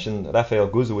yeah, you mentioned Rafael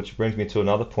Guzu, which brings me to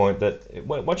another point, that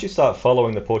once you start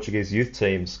following the Portuguese youth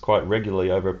teams quite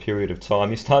regularly over a period of time,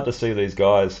 you start to see these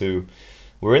guys who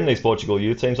were in these Portugal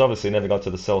youth teams, obviously never got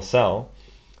to the Seleção,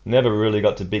 never really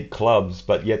got to big clubs,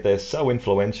 but yet they're so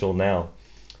influential now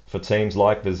for teams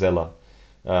like Vizela.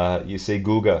 You see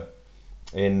Guga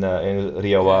in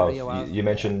Rio Ave. You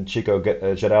mentioned Chico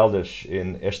Geraldes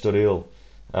in Estoril.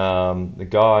 The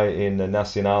guy in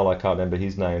Nacional, I can't remember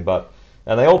his name,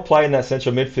 and they all play in that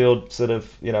central midfield sort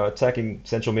of, attacking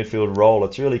central midfield role.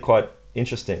 It's really quite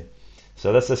interesting.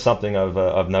 So that's just something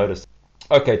I've noticed.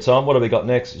 Okay, Tom, what have we got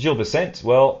next? Gil Vicente.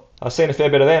 Well, I've seen a fair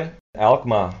bit of them.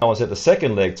 Alkmaar. I was at the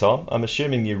second leg, Tom. I'm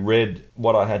assuming you read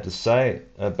what I had to say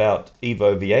about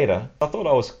Ivo Vieira. I thought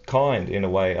I was kind in a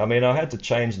way. I mean, I had to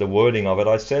change the wording of it.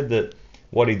 I said that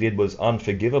what he did was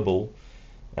unforgivable,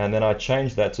 and then I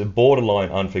changed that to borderline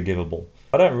unforgivable.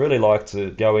 I don't really like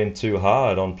to go in too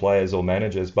hard on players or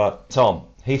managers, but Tom,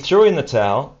 he threw in the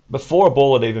towel before a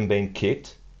ball had even been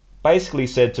kicked, basically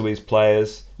said to his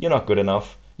players, "You're not good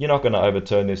enough. You're not going to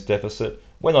overturn this deficit.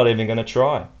 We're not even going to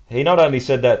try." He not only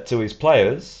said that to his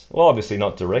players, well, obviously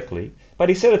not directly, but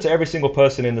he said it to every single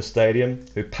person in the stadium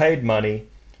who paid money,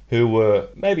 who were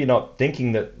maybe not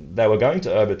thinking that they were going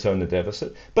to overturn the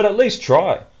deficit, but at least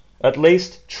try. At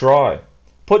least try.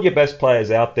 Put your best players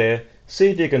out there. See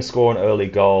if you can score an early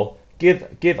goal. Give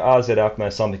AZ Alkmaar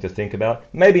something to think about.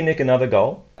 Maybe nick another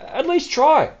goal. At least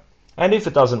try. And if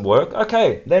it doesn't work,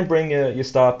 okay, then bring your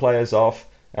star players off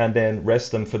and then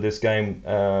rest them for this game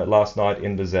last night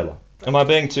in Vizela. Am I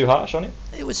being too harsh on it?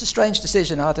 It was a strange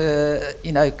decision.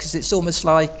 Because it's almost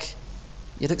like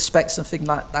you'd expect something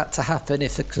like that to happen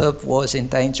if the club was in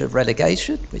danger of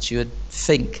relegation, which you would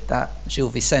think that Gil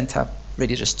Vicente have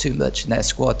really just too much in their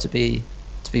squad to be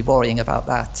worrying about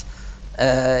that.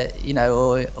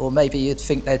 Or maybe you'd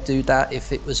think they'd do that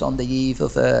if it was on the eve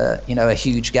of a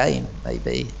huge game.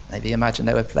 Maybe imagine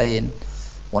they were playing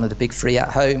one of the big three at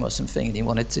home or something, and you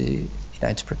wanted to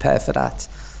prepare for that.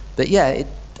 But yeah,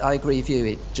 I agree with you.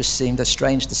 It just seemed a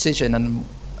strange decision. And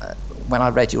when I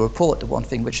read your report, the one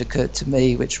thing which occurred to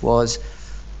me, which was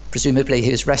presumably he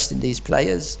was resting these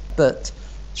players, but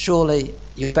surely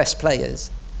your best players,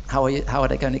 how are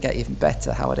they going to get even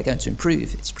better? How are they going to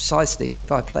improve? It's precisely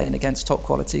by playing against top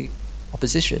quality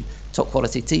opposition, top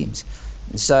quality teams.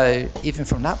 And so even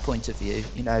from that point of view,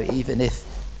 even if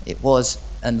it was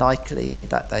unlikely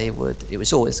that they would, it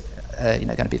was always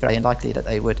going to be very unlikely that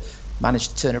they would manage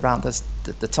to turn around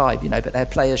the tide, but their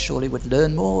players surely would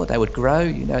learn more, they would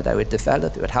grow, they would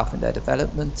develop, it would help in their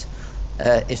development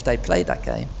if they played that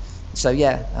game. So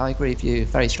yeah, I agree with you.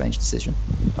 Very strange decision.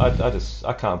 I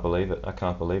can't believe it. I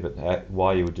can't believe it.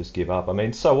 Why you would just give up? I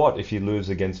mean, so what if you lose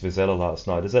against Vizela last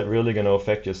night? Is that really going to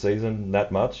affect your season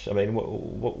that much? I mean,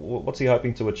 what's he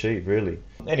hoping to achieve, really?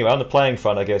 Anyway, on the playing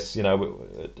front, I guess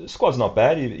the squad's not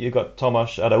bad. You've got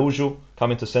Tomas Araújo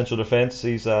coming to central defence.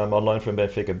 He's on loan from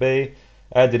Benfica B.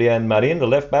 Adrian Marin, the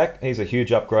left back, he's a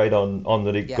huge upgrade on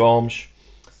Enrique Yeah. Gomes.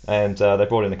 And they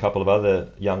brought in a couple of other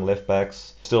young left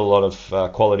backs. Still a lot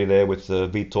of quality there with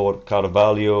Vitor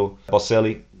Carvalho.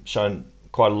 Boselli shown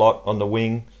quite a lot on the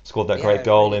wing. Scored that great Yeah,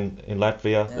 goal really. in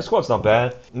Latvia. Yeah. The squad's not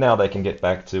bad. Now they can get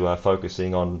back to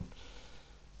focusing on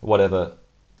whatever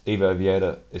Ivo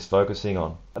Vieira is focusing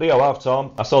on. Rio Ave,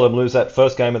 Tom, I saw them lose that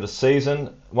first game of the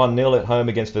season, 1-0 at home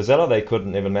against Vizela. They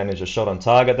couldn't even manage a shot on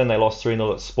target. Then they lost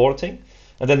 3-0 at Sporting.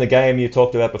 And then the game you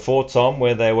talked about before, Tom,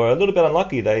 where they were a little bit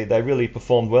unlucky. They really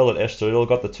performed well at Estoril,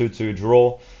 got the 2-2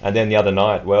 draw. And then the other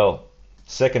night, well,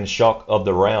 second shock of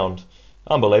the round.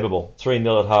 Unbelievable.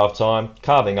 3-0 at half-time,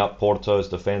 carving up Porto's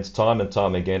defence time and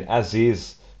time again, as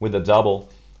is with a double.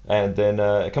 And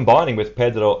then combining with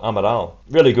Pedro Amaral.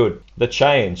 Really good. The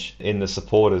change in the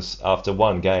supporters after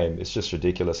one game is just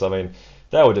ridiculous. I mean,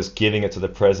 they were just giving it to the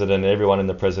president, everyone in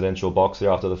the presidential box here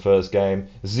after the first game.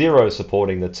 Zero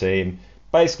supporting the team.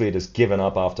 Basically just given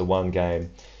up after one game.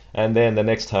 And then the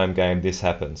next home game, this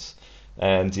happens.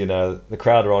 And, the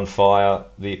crowd are on fire.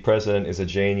 The president is a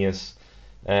genius.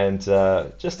 And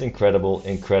just incredible,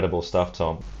 incredible stuff,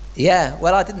 Tom. Yeah,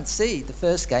 well, I didn't see the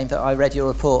first game, but I read your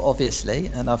report, obviously,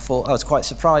 and I was quite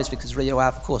surprised because Rio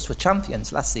Ave, of course, were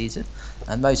champions last season,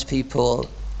 and most people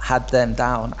had them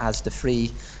down as the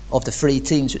three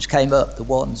teams which came up, the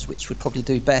ones which would probably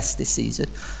do best this season,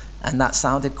 and that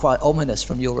sounded quite ominous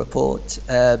from your report.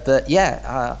 But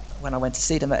yeah, when I went to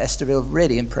see them at Estoril,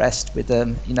 really impressed with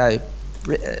them.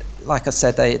 Like I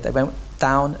said, they went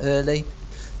down early.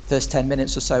 First 10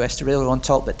 minutes or so, Estoril were on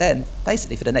top, but then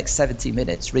basically for the next 70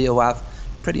 minutes, Rio Ave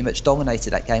pretty much dominated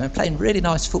that game and playing really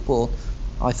nice football.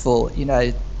 I thought,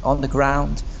 on the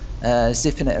ground,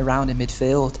 zipping it around in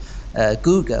midfield.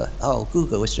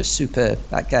 Guga was just superb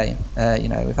that game.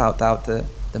 Without doubt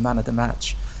the man of the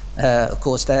match. Of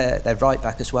course, their right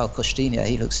back as well, Costinha.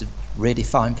 He looks a really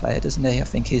fine player, doesn't he? I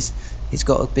think he's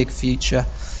got a big future.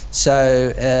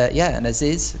 So, and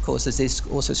Aziz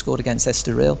also scored against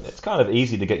Estoril. It's kind of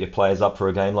easy to get your players up for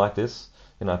a game like this.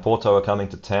 Porto are coming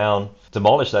to town,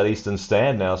 demolish that eastern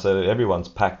stand now, so everyone's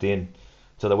packed in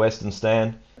to the western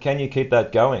stand. Can you keep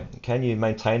that going? Can you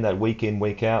maintain that week in,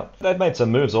 week out? They've made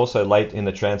some moves also late in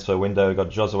the transfer window. We've got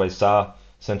Josue Sá,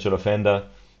 central defender.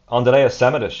 Andreas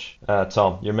Samadas,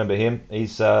 Tom, you remember him?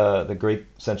 He's the Greek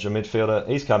central midfielder.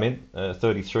 He's come in,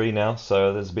 33 now,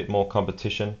 so there's a bit more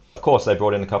competition. Of course, they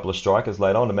brought in a couple of strikers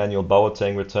later on, Emmanuel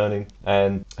Boateng returning,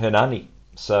 and Hernani.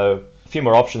 So a few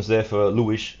more options there for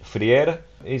Luis Freire.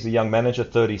 He's a young manager,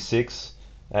 36,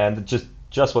 and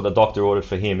just what the doctor ordered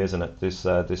for him, isn't it?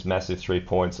 This massive 3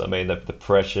 points. I mean, the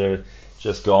pressure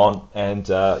just gone, and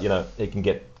he can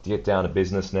get down to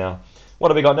business now. What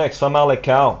have we got next?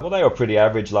 Famalicão. Well, they were pretty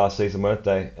average last season, weren't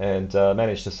they? And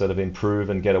managed to sort of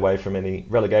improve and get away from any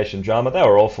relegation drama. They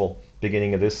were awful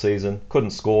beginning of this season.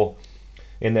 Couldn't score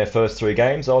in their first three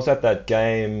games. I was at that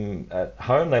game at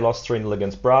home. They lost 3-0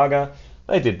 against Braga.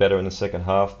 They did better in the second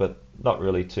half, but not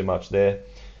really too much there.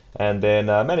 And then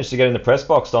managed to get in the press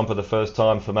box on for the first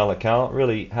time for Famalicão.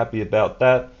 Really happy about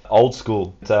that. Old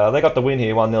school. They got the win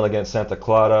here, 1-0 against Santa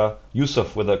Clara.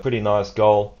 Yusuf with a pretty nice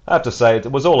goal. I have to say,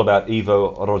 it was all about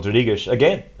Ivo Rodrigues.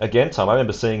 Again, Tom, I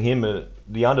remember seeing him at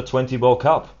the Under-20 World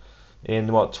Cup in,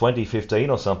 2015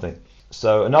 or something.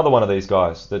 So another one of these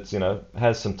guys that's,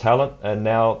 has some talent and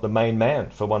now the main man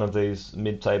for one of these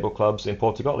mid-table clubs in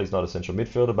Portugal. He's not a central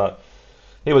midfielder, but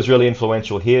he was really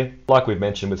influential here. Like we've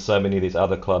mentioned with so many of these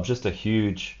other clubs, just a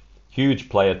huge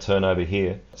player turnover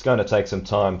here. It's going to take some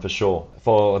time for sure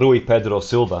for Rui Pedro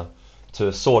Silva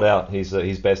to sort out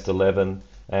his best 11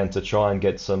 and to try and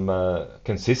get some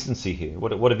consistency here.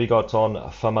 What have you got on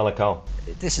Famalicão?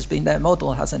 This has been their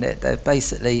model, hasn't it? They're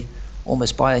basically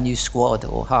almost buy a new squad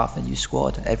or half a new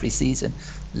squad every season.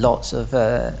 Lots of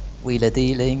wheeler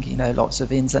dealing, lots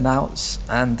of ins and outs,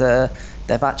 and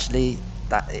they've actually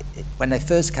when they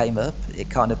first came up, it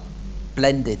kind of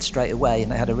blended straight away,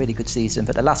 and they had a really good season.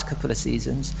 But the last couple of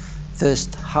seasons,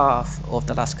 first half of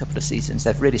the last couple of seasons,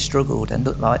 they've really struggled and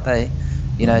looked like they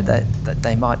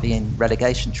might be in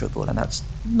relegation trouble, and that's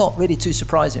not really too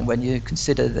surprising when you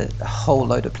consider that a whole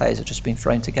load of players have just been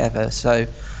thrown together. So,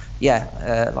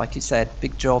 like you said,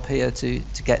 big job here to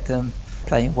get them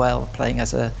playing well, playing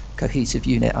as a cohesive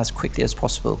unit as quickly as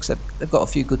possible, because they've got a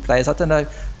few good players. I don't know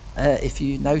if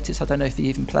you noticed, I don't know if he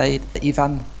even played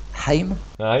Ivan Haim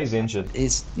No, he's injured.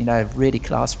 is, really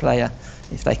class player.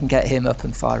 If they can get him up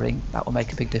and firing, that will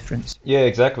make a big difference. Yeah,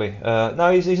 exactly.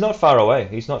 No, he's not far away.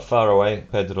 He's not far away,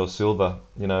 Pedro Silva.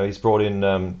 He's brought in.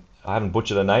 I haven't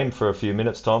butchered a name for a few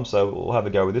minutes, Tom. So we'll have a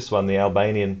go with this one. The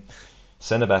Albanian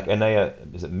centre back, Enea,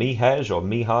 is it Mihaj or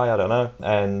Mihai? I don't know.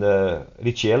 And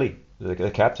Riccielli,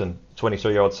 the captain,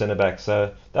 23-year-old centre back.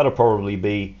 So that'll probably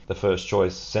be the first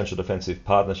choice central defensive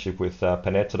partnership with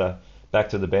Penetra back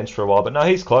to the bench for a while. But no,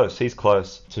 he's close. He's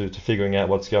close to figuring out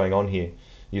what's going on here.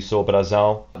 You saw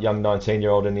Brazal, young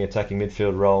 19-year-old in the attacking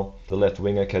midfield role. The left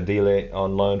winger, Cadile,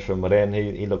 on loan from Rennes.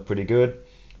 He looked pretty good.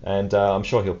 And I'm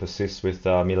sure he'll persist with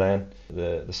Milan,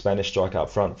 the Spanish striker up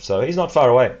front. So he's not far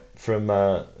away from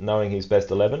knowing his best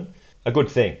 11. A good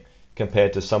thing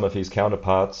compared to some of his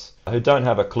counterparts who don't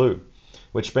have a clue.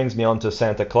 Which brings me on to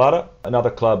Santa Clara,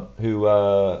 another club who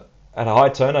had a high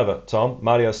turnover, Tom.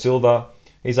 Mario Silva,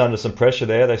 he's under some pressure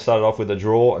there. They started off with a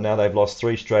draw, and now they've lost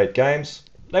 3 straight games.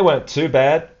 They weren't too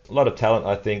bad. A lot of talent,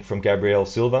 I think, from Gabriel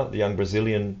Silva, the young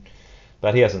Brazilian,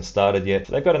 but he hasn't started yet.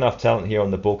 They've got enough talent here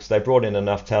on the books. They brought in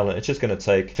enough talent. It's just going to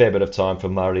take a fair bit of time for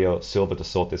Mario Silva to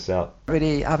sort this out.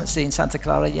 Really, I haven't seen Santa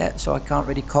Clara yet, so I can't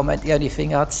really comment. The only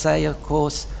thing I'd say, of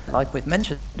course, like we've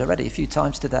mentioned already a few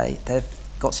times today, they've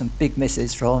got some big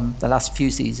misses from the last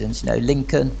few seasons.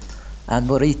 Lincoln and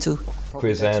Morito.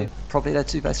 Probably their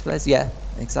 2 best players. Yeah,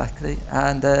 exactly.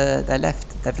 And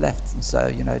they've left. And so,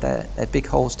 they're big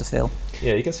holes to fill.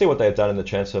 Yeah, you can see what they've done in the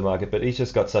transfer market, but he's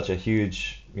just got such a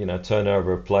huge,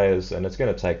 turnover of players, and it's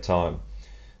going to take time.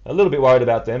 A little bit worried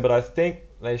about them, but I think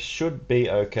they should be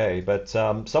okay. But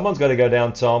someone's got to go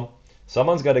down, Tom.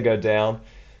 Someone's got to go down.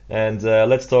 And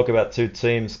let's talk about 2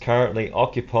 teams currently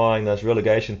occupying those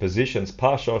relegation positions.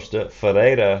 Paços de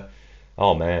Ferreira,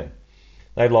 oh man,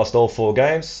 they've lost all 4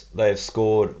 games. They've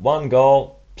scored 1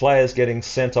 goal. Players getting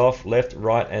sent off left,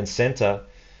 right, and centre.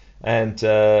 And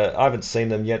I haven't seen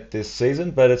them yet this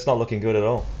season, but it's not looking good at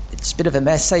all. It's a bit of a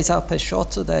mess. Cesar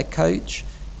Peixoto, their coach,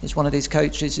 is one of these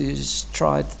coaches who's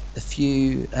tried a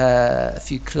few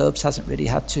clubs, hasn't really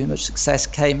had too much success.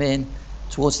 Came in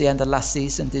towards the end of last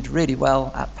season, did really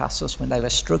well at Paços when they were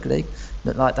struggling,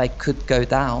 looked like they could go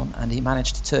down, and he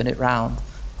managed to turn it round.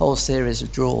 Whole series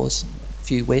of draws, a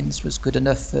few wins was good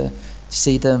enough to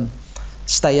see them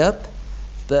stay up.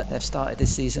 But they've started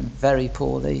this season very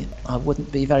poorly. I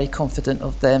wouldn't be very confident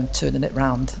of them turning it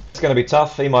round. It's going to be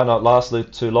tough. He might not last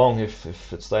too long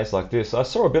if it stays like this. I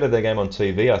saw a bit of their game on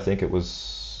TV. I think it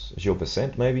was Gil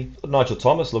Vicente, maybe. Nigel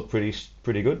Thomas looked pretty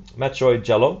good. Machoy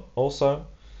Jallo, also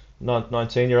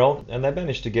 19-year-old, and they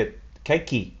managed to get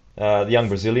Keiki, the young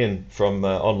Brazilian from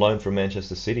on loan from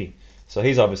Manchester City. So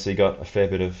he's obviously got a fair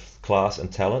bit of class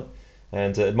and talent,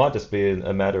 and it might just be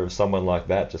a matter of someone like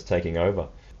that just taking over,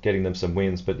 getting them some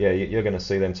wins. But yeah, you're going to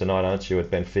see them tonight, aren't you,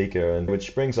 at Benfica? And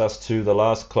which brings us to the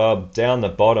last club down the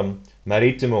bottom,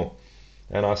 Marítimo.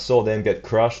 And I saw them get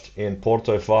crushed in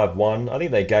Porto 5-1. I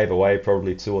think they gave away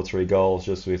probably 2 or 3 goals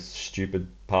just with stupid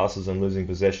passes and losing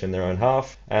possession in their own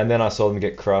half. And then I saw them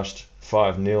get crushed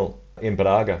 5-0 in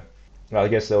Braga. I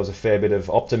guess there was a fair bit of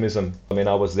optimism. I mean,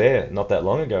 I was there not that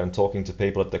long ago and talking to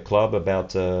people at the club about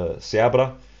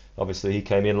Seabra. Obviously, he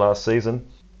came in last season.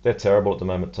 They're terrible at the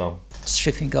moment, Tom.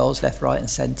 Stripping goals left, right and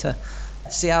centre.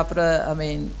 Seabra,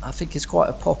 I think he's quite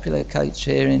a popular coach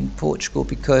here in Portugal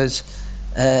because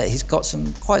he's got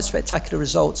some quite spectacular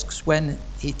results. Because when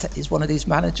he's one of these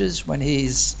managers, when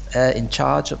he's in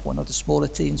charge of one of the smaller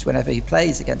teams, whenever he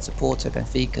plays against a Porto,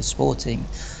 Benfica, Sporting,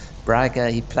 Braga,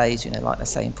 he plays, like they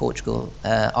say in Portugal,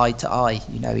 eye to eye.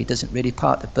 He doesn't really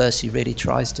part the bus. He really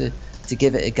tries to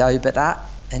give it a go. But that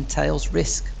entails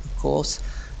risk, of course.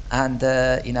 And,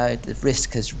 the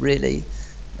risk has really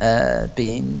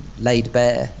been laid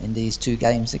bare in these 2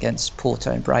 games against Porto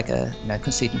and Braga,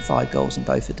 conceding 5 goals in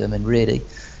both of them. And really,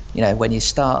 when you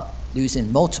start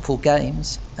losing multiple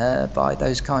games by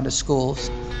those kind of scores,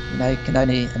 you can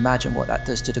only imagine what that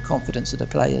does to the confidence of the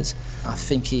players. I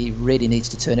think he really needs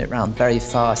to turn it around very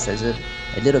fast. There's a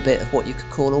little bit of what you could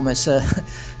call almost a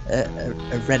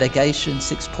relegation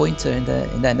 6-pointer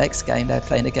in their next game. They're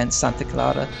playing against Santa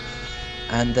Clara.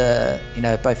 And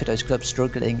both of those clubs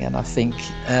struggling, and I think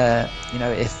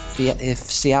if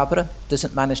Seabra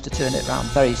doesn't manage to turn it around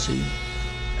very soon,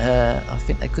 I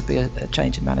think there could be a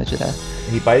change in manager there.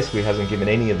 He basically hasn't given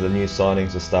any of the new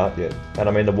signings a start yet,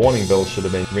 and the warning bells should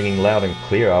have been ringing loud and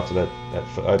clear after that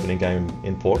opening game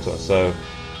in Porto. So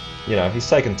he's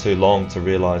taken too long to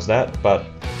realise that, but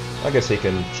I guess he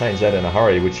can change that in a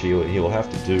hurry, which he will have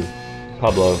to do.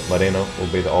 Pablo Moreno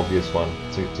will be the obvious one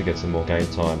to get some more game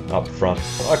time up front.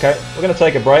 Okay, we're going to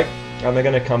take a break and we're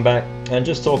going to come back and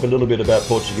just talk a little bit about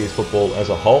Portuguese football as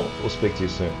a whole. We'll speak to you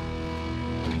soon.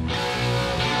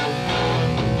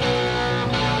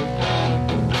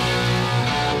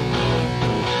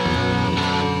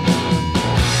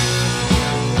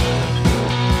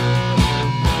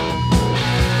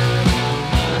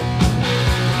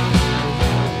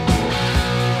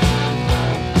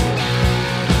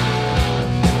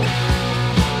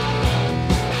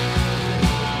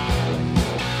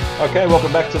 Okay,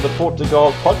 welcome back to the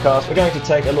Portugal podcast. We're going to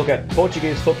take a look at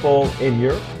Portuguese football in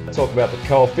Europe. Talk about the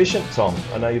coefficient, Tom.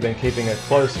 I know you've been keeping a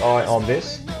close eye on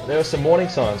this. There are some warning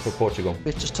signs for Portugal.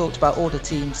 We've just talked about all the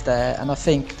teams there, and I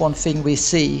think one thing we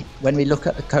see when we look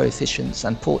at the coefficients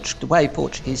and the way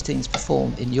Portuguese teams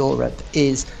perform in Europe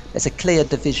is there's a clear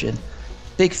division.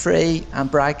 Big Three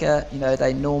and Braga,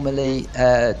 they normally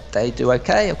they do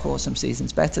okay. Of course, some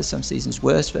seasons better, some seasons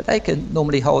worse, but they can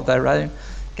normally hold their own,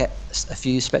 get a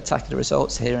few spectacular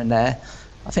results here and there.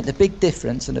 I think the big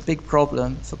difference and the big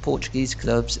problem for Portuguese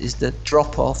clubs is the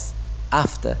drop-off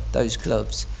after those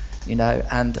clubs,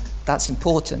 and that's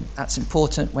important. That's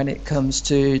important when it comes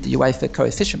to the UEFA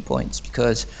coefficient points,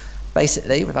 because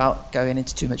basically, without going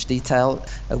into too much detail,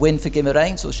 a win for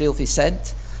Guimarães or Gil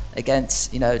Vicente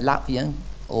against Latvian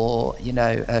or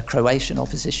Croatian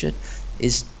opposition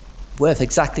is worth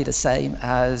exactly the same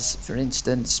as, for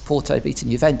instance, Porto beating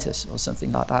Juventus or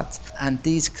something like that. And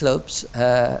these clubs,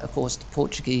 of course, the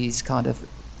Portuguese kind of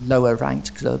lower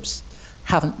ranked clubs,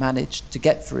 haven't managed to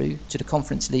get through to the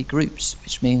Conference League groups,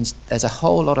 which means there's a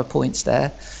whole lot of points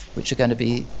there which are going to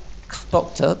be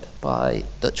clocked up by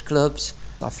Dutch clubs.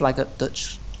 I flag up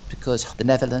Dutch because the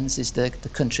Netherlands is the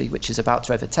country which is about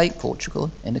to overtake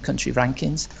Portugal in the country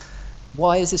rankings.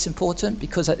 Why is this important?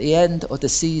 Because at the end of the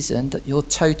season, your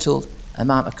total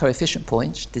amount of coefficient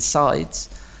points decides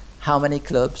how many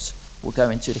clubs will go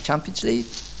into the Champions League,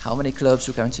 how many clubs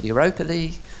will go into the Europa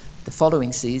League the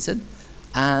following season,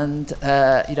 and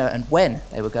and when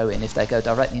they will go in, if they go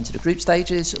directly into the group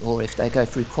stages or if they go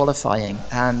through qualifying.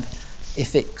 And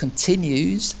if it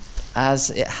continues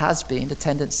as it has been the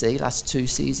tendency last 2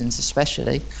 seasons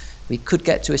especially, we could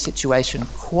get to a situation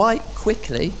quite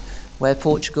quickly where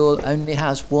Portugal only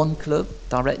has one club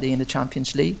directly in the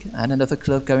Champions League and another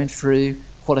club going through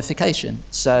qualification.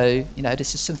 So,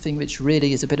 this is something which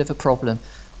really is a bit of a problem.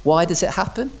 Why does it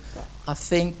happen? I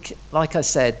think, like I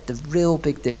said, the real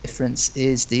big difference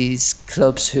is these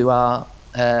clubs who are,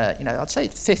 I'd say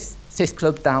fifth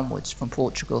club downwards from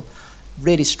Portugal,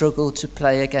 really struggle to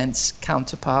play against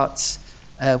counterparts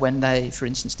when they, for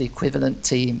instance, the equivalent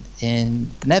team in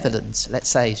the Netherlands, let's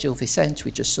say Gil Vicente, we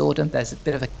just saw them, there's a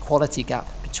bit of a quality gap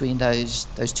between those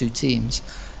two teams.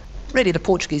 Really, the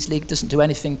Portuguese league doesn't do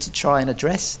anything to try and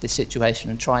address this situation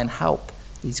and try and help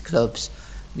these clubs.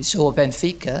 We saw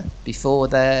Benfica before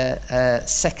their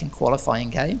second qualifying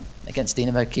game against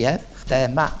Dinamo Kiev. Their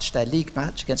league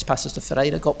match against Paços de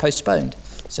Ferreira got postponed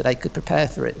so they could prepare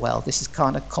for it well. This is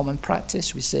kind of common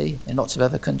practice we see in lots of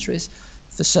other countries.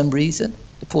 For some reason,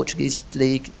 the Portuguese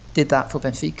league did that for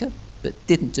Benfica, but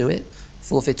didn't do it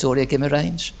for Vitória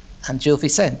Guimarães and Gil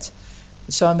Vicente.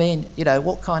 So,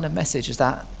 what kind of message is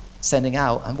that sending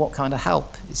out, and what kind of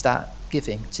help is that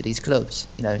giving to these clubs?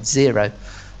 Zero.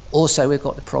 Also, we've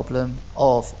got the problem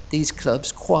of these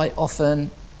clubs quite often,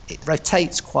 it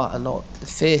rotates quite a lot. The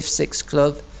 5th, 6th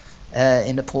club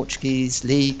in the Portuguese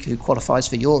league who qualifies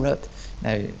for Europe.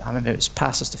 I remember it was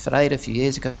Paços de Ferreira a few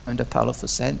years ago under Paulo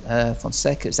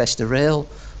Fonseca. It was Estoril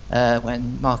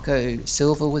when Marco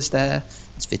Silva was there.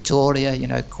 It's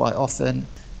Vitória, quite often.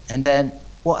 And then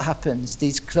what happens?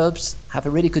 These clubs have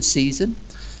a really good season.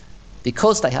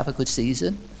 Because they have a good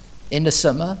season, in the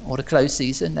summer or the close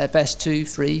season, their best 2,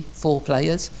 3, 4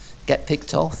 players get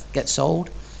picked off, get sold.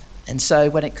 And so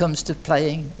when it comes to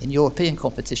playing in European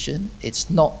competition, it's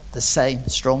not the same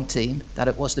strong team that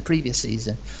it was the previous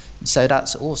season. And so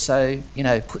that's also,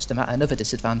 puts them at another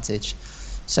disadvantage.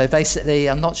 So basically,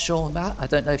 I'm not sure, Matt, I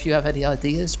don't know if you have any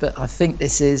ideas, but I think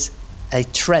this is a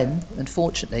trend,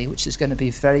 unfortunately, which is going to be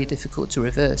very difficult to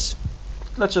reverse.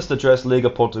 Let's just address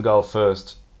Liga Portugal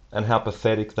first and how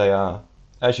pathetic they are.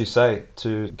 As you say,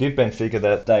 to give Benfica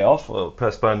that day off or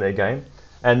postpone their game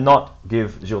and not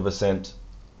give Gil Vicente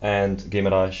and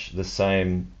Guimarães the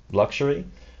same luxury,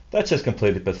 that's just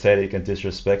completely pathetic and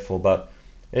disrespectful, but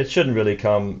it shouldn't really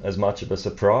come as much of a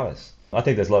surprise. I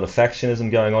think there's a lot of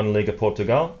factionism going on in Liga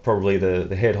Portugal. Probably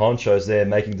the head honchos there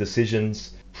making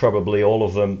decisions, probably all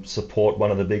of them support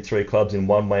one of the big 3 clubs in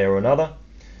one way or another.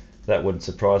 That wouldn't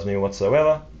surprise me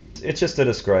whatsoever. It's just a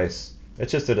disgrace.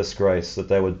 It's just a disgrace that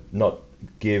they would not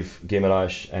give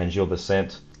Guimarães and Gil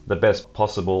Vicente the best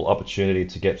possible opportunity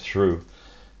to get through.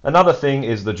 Another thing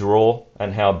is the draw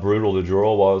and how brutal the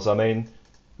draw was.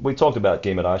 We talked about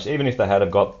Guimarães. Even if they had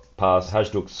have got past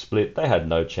Hajduk Split, they had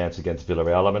no chance against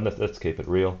Villarreal. Let's keep it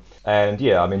real. And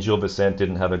Gil Vicente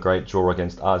didn't have a great draw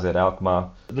against AZ Alkmaar.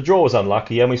 The draw was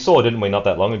unlucky, and we saw, didn't we, not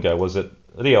that long ago, was it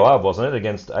Rio Ave, wasn't it,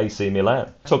 against AC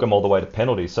Milan. Took them all the way to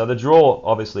penalties. So the draw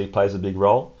obviously plays a big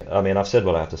role. I mean, I've said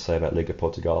what I have to say about Liga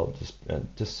Portugal.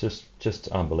 Just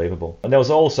unbelievable. And there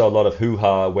was also a lot of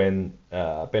hoo-ha when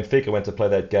Benfica went to play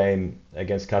that game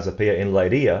against Casa Pia in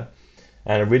Leiria,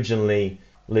 and originally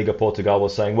Liga Portugal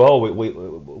was saying, well, we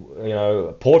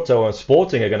Porto and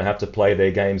Sporting are going to have to play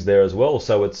their games there as well,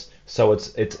 so it's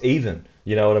even.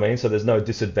 You know what I mean? So there's no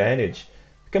disadvantage.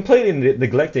 Completely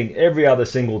neglecting every other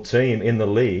single team in the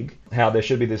league, how there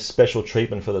should be this special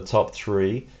treatment for the top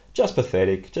three. Just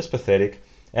pathetic.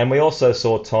 And we also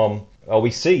saw, we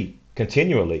see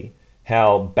continually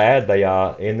how bad they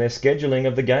are in their scheduling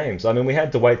of the games. I mean, we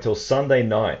had to wait till Sunday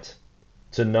night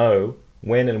to know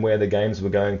when and where the games were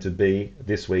going to be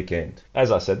this weekend.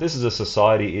 As I said, this is a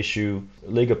society issue.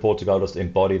 Liga Portugal just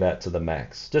embody that to the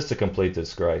max. Just a complete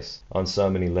disgrace on so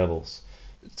many levels.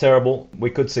 Terrible. We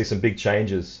could see some big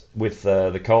changes with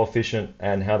the coefficient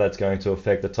and how that's going to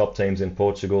affect the top teams in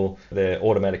Portugal, their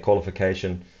automatic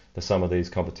qualification for some of these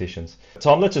competitions.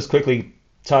 Tom, let's just quickly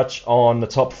touch on the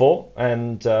top four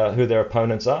and who their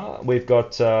opponents are. We've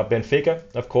got Benfica,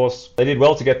 of course. They did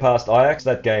well to get past Ajax.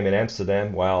 That game in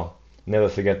Amsterdam, wow. Never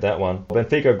forget that one.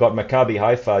 Benfica have got Maccabi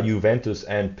Haifa, Juventus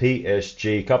and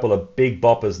PSG. A couple of big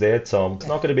boppers there, Tom. It's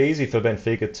not going to be easy for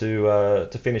Benfica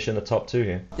to finish in the top two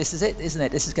here. This is it, isn't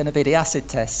it? This is going to be the acid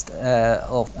test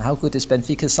of how good this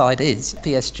Benfica side is.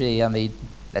 PSG, I mean,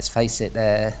 let's face it,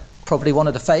 they're probably one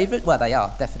of the favourites. Well, they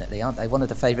are, definitely, aren't they? One of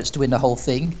the favourites to win the whole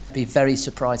thing. Be very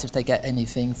surprised if they get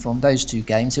anything from those two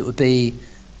games. It would be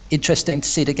interesting to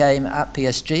see the game at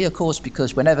PSG, of course,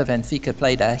 because whenever Benfica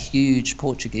played a huge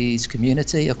Portuguese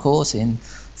community, of course, in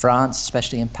France,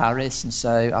 especially in Paris. And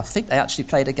so I think they actually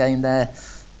played a game there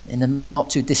in the not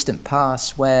too distant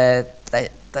past where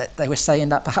they were saying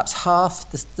that perhaps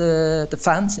half the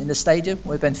fans in the stadium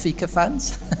were Benfica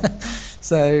fans.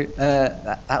 So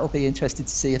that will be interesting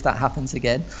to see if that happens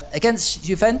again. Against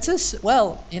Juventus,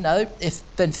 well, if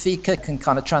Benfica can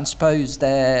kind of transpose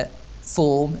their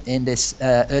form in this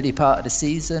early part of the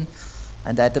season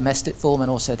and their domestic form and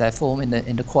also their form in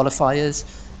the qualifiers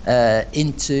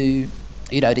into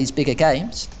these bigger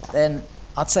games, then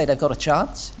I'd say they've got a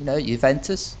chance.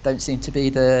 Juventus don't seem to be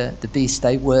the beast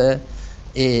they were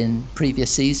in previous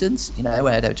seasons,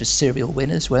 where they were just serial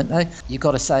winners, weren't they? You've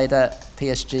got to say that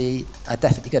PSG are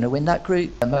definitely going to win that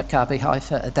group, and Maccabi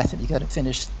Haifa are definitely going to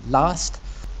finish last.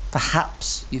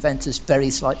 Perhaps Juventus very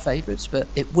slight favourites, but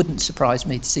it wouldn't surprise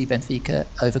me to see Benfica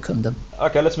overcome them.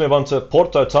 Okay, let's move on to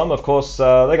Porto, Tom. Of course, they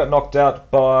got knocked out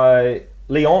by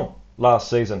Lyon last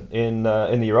season in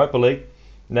the Europa League.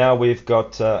 Now we've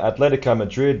got Atletico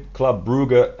Madrid, Club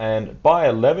Brugge and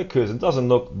Bayer Leverkusen. Doesn't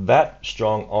look that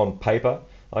strong on paper.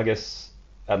 I guess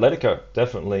Atletico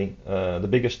definitely the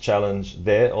biggest challenge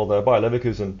there, although Bayer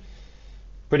Leverkusen,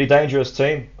 pretty dangerous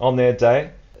team on their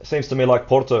day. Seems to me like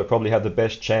Porto probably had the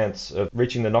best chance of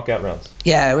reaching the knockout rounds.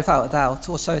 Yeah, without a doubt.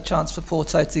 Also a chance for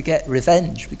Porto to get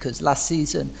revenge, because last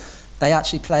season they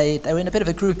were in a bit of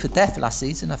a group of death last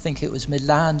season. I think it was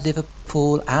Milan,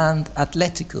 Liverpool and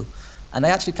Atletico. And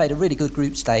they actually played a really good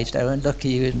group stage. They were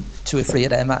unlucky in 2 or 3 of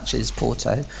their matches,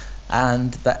 Porto.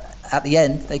 But at the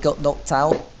end, they got knocked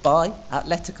out by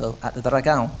Atletico at the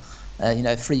Dragão.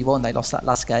 3-1, they lost that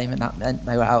last game, and that meant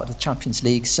they were out of the Champions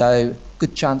League. So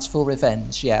good chance for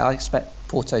revenge. Yeah, I expect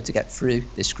Porto to get through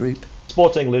this group.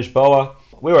 Sporting Lisboa,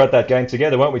 we were at that game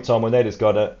together, weren't we, Tom, when they just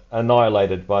got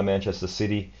annihilated by Manchester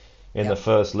City in the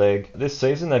first leg. This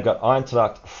season they've got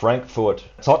Eintracht Frankfurt,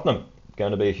 Tottenham,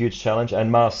 going to be a huge challenge,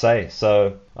 and Marseille.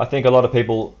 So I think a lot of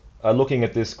people are looking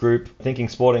at this group thinking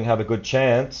Sporting have a good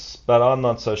chance, but I'm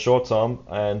not so sure, Tom.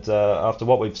 And after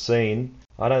what we've seen,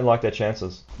 I don't like their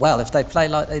chances. Well, if they play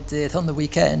like they did on the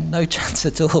weekend, no chance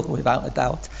at all, without a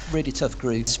doubt. Really tough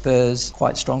group. Spurs,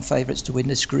 quite strong favourites to win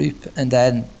this group. And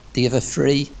then the other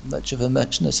 3, much of a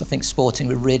muchness. I think Sporting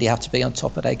would really have to be on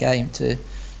top of their game to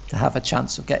have a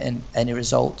chance of getting any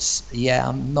results. Yeah,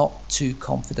 I'm not too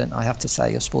confident, I have to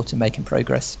say, of Sporting making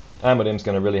progress. Amorim's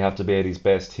going to really have to be at his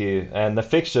best here. And the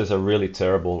fixtures are really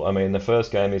terrible. I mean, the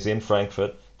first game is in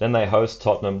Frankfurt, then they host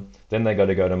Tottenham, then they got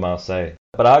to go to Marseille.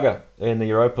 Braga in the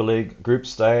Europa League group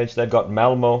stage, they've got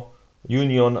Malmo,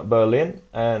 Union Berlin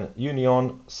and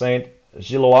Union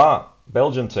Saint-Gilloise,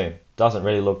 Belgian team. Doesn't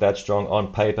really look that strong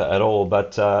on paper at all,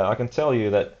 but I can tell you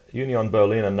that Union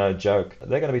Berlin are no joke.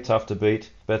 They're going to be tough to beat,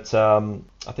 but I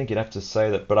think you'd have to say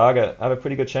that Braga have a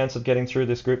pretty good chance of getting through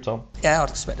this group, Tom. Yeah, I'd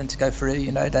expect them to go through.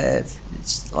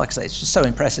 It's like I say, it's just so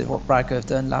impressive what Braga have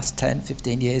done last 10,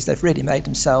 15 years. They've really made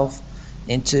themselves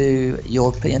into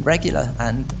European regular,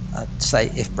 and I'd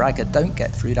say if Braga don't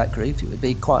get through that group, it would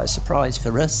be quite a surprise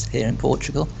for us here in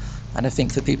Portugal, and I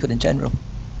think for people in general.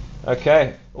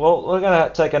 Okay, well, we're going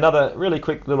to take another really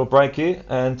quick little break here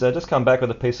and just come back with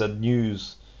a piece of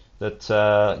news that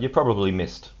you probably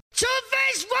missed.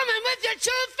 Two-faced woman with your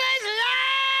two-faced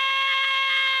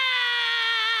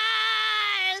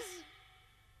lies.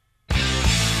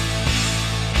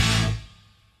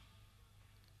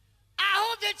 I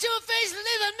hope that two-faced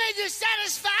living made you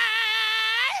satisfied.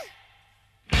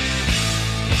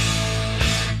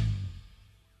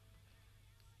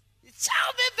 You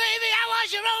told me, baby, I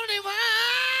was your only one.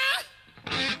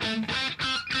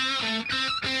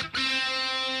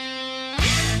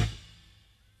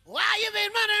 While you've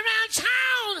been running around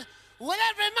town with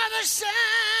every mother's son.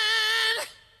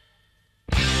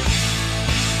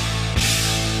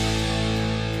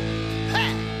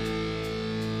 Hey.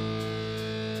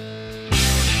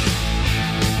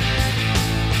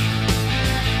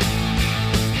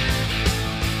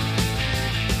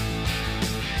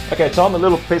 Okay, Tom, a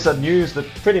little piece of news that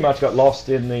pretty much got lost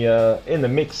in the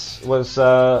mix was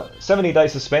 70-day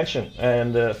suspension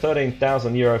and a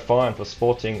 €13,000 fine for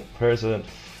Sporting president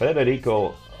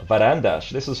Frederico Varandas.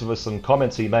 This is for some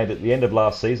comments he made at the end of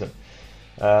last season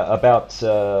about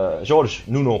Jorge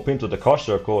Nuno Pinto da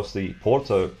Costa, of course, the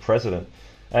Porto president.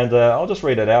 And I'll just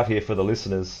read it out here for the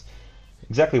listeners,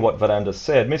 exactly what Varandas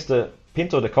said. Mr.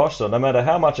 Pinto da Costa, no matter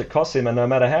how much it costs him and no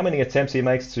matter how many attempts he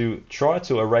makes to try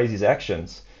to erase his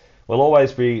actions, will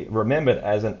always be remembered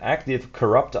as an active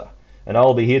corrupter. And I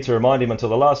will be here to remind him until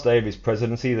the last day of his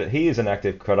presidency that he is an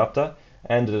active corrupter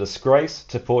and a disgrace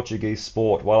to Portuguese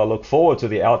sport, while I look forward to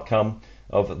the outcome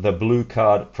of the blue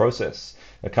card process.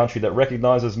 A country that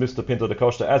recognises Mr. Pinto da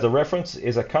Costa as a reference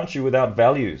is a country without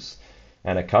values,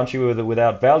 and a country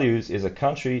without values is a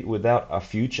country without a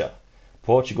future.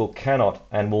 Portugal cannot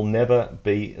and will never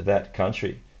be that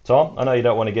country. Tom, I know you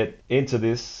don't want to get into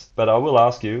this, but I will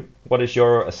ask you, what is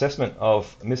your assessment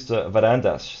of Mr.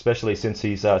 Varandas, especially since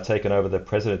he's taken over the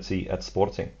presidency at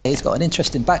Sporting? He's got an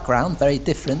interesting background, very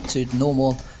different to the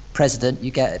normal president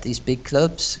you get at these big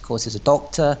clubs. Of course, he's a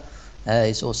doctor.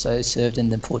 He's also served in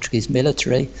the Portuguese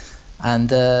military,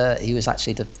 and he was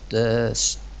actually the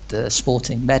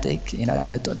sporting medic,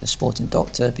 the sporting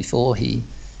doctor before he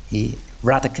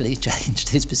radically changed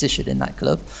his position in that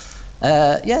club.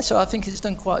 So I think he's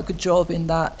done quite a good job in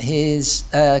that he's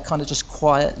kind of just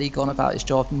quietly gone about his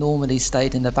job, normally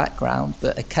stayed in the background,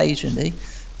 but occasionally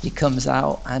he comes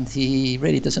out and he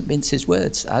really doesn't mince his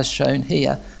words, as shown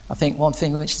here. I think one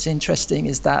thing which is interesting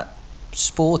is that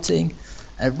Sporting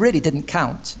really didn't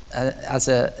count as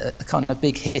a kind of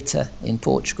big hitter in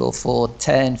Portugal for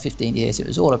 10, 15 years. It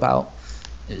was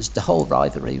the whole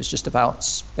rivalry was just about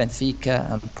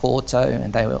Benfica and Porto,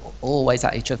 and they were always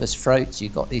at each other's throats. You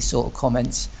got these sort of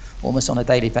comments almost on a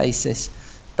daily basis.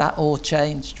 That all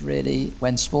changed really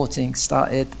when Sporting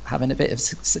started having a bit of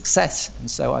success, and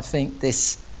so I think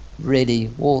this really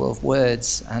war of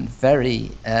words and very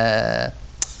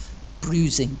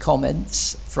bruising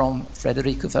comments from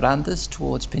Frederico Varandas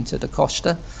towards Pinto da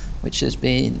Costa, which has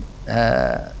been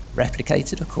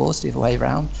replicated, of course, the other way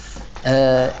around.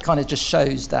 Kind of just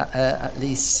shows that at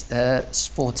least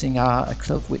Sporting are a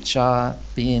club which are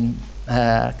being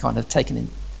kind of taken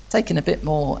a bit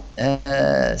more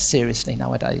seriously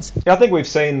nowadays. Yeah, I think we've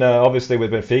seen, obviously,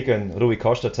 with Benfica and Rui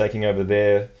Costa taking over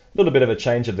there, a little bit of a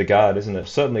change of the guard, isn't it?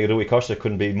 Certainly, Rui Costa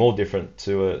couldn't be more different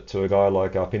to a guy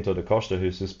like Pinto da Costa,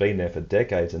 who's just been there for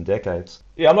decades and decades.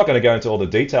 Yeah, I'm not going to go into all the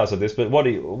details of this, but what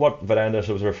Varandas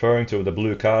was referring to with the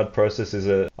blue card process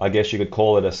is I guess you could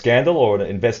call it a scandal or an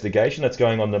investigation that's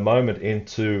going on at the moment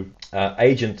into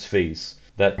agent fees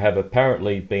that have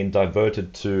apparently been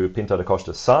diverted to Pinto da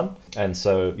Costa's son. And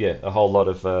so, yeah, a whole lot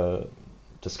of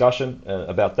discussion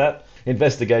about that.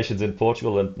 Investigations in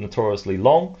Portugal are notoriously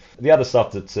long. The other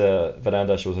stuff that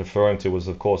Varandas was referring to was,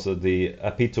 of course, the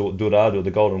Apito Dourado, the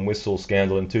golden whistle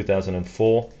scandal in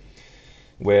 2004,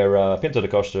 where Pinto da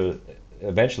Costa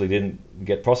eventually didn't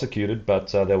get prosecuted,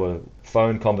 but there were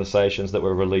phone conversations that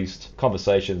were released,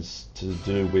 conversations to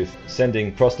do with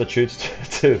sending prostitutes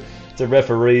to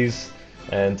referees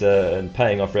and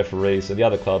paying off referees. So the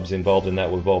other clubs involved in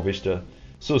that were Boavista,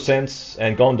 Susense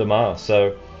and Gondomar.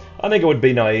 So I think it would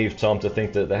be naive, Tom, to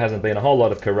think that there hasn't been a whole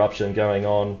lot of corruption going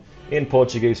on in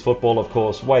Portuguese football, of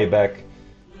course, way back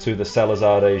to the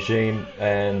Salazar regime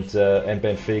and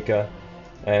Benfica.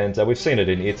 And we've seen it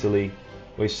in Italy.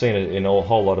 We've seen it in a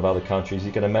whole lot of other countries.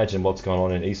 You can imagine what's going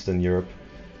on in Eastern Europe.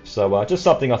 So just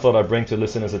something I thought I'd bring to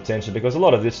listeners' attention, because a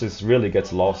lot of this really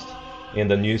gets lost in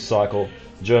the news cycle.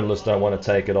 Journalists don't want to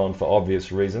take it on for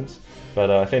obvious reasons. But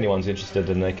if anyone's interested,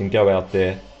 then they can go out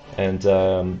there and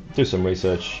do some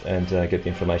research and get the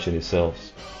information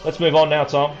yourselves. Let's move on now,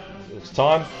 Tom. It's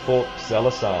time for Sell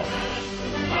a Sale.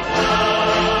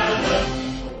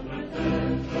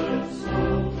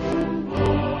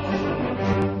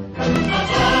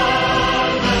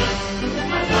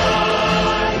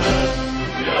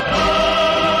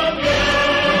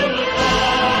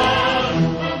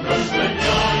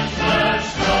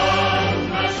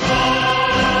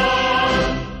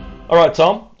 All right,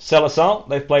 Tom, Seleção,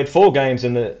 they've played 4 games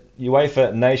in the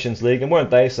UEFA Nations League, and weren't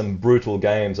they some brutal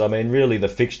games? I mean, really, the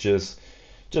fixtures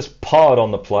just piled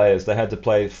on the players. They had to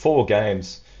play 4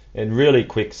 games in really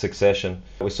quick succession.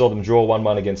 We saw them draw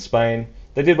 1-1 against Spain.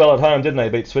 They did well at home, didn't they?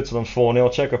 Beat Switzerland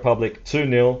 4-0, Czech Republic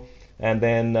 2-0, and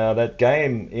then that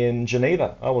game in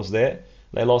Geneva, I was there.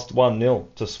 They lost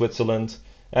 1-0 to Switzerland,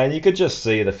 and you could just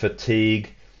see the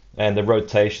fatigue and the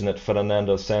rotation that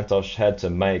Fernando Santos had to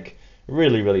make.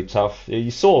 Really, really tough.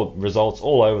 You saw results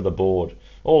all over the board,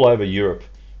 all over Europe.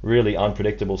 Really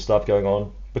unpredictable stuff going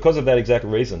on. Because of that exact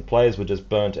reason, players were just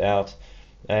burnt out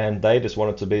and they just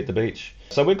wanted to be at the beach.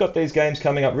 So we've got these games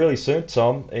coming up really soon,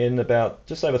 Tom. In about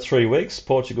just over 3 weeks,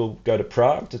 Portugal go to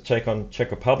Prague to take on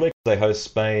Czech Republic. They host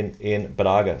Spain in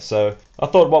Braga. So I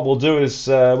thought what we'll do is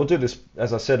we'll do this,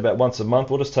 as I said, about once a month.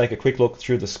 We'll just take a quick look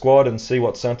through the squad and see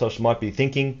what Santos might be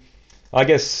thinking. I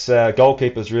guess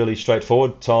goalkeeper's really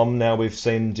straightforward, Tom. Now we've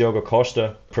seen Diogo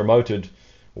Costa promoted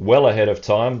well ahead of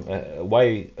time,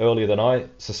 way earlier than I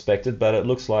suspected, but it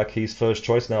looks like he's first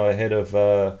choice now ahead of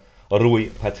Rui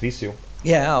Patricio.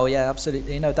 Yeah, oh yeah,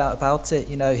 absolutely, no doubt about it.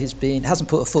 You know, hasn't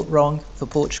put a foot wrong for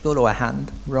Portugal or a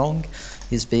hand wrong.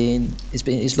 He's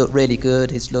looked really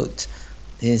good. He's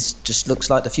just looks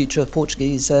like the future of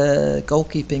Portuguese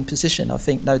goalkeeping position. I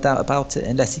think no doubt about it.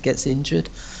 Unless he gets injured,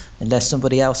 unless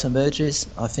somebody else emerges,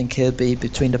 I think he'll be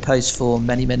between the posts for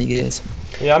many, many years.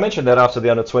 Yeah, I mentioned that after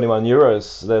the under-21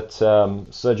 Euros that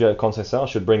Sergio Conceição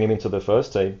should bring him into the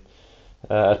first team.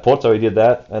 At Porto he did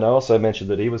that, and I also mentioned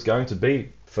that he was going to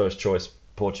be first choice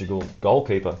Portugal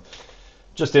goalkeeper.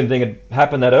 Just didn't think it'd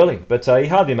happen that early, but he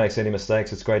hardly makes any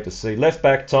mistakes. It's great to see. Left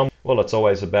back, Tom, well, it's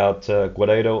always about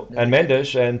Guerreiro and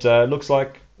Mendes, and looks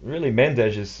like really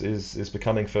Mendes is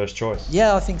becoming first choice.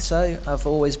 Yeah, I think so. I've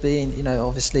always been,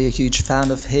 obviously a huge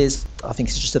fan of his. I think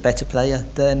he's just a better player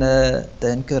than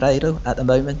Guerreiro at the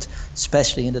moment,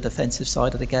 especially in the defensive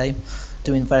side of the game.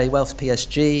 Doing very well for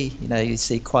PSG. You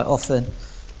see quite often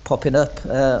popping up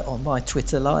on my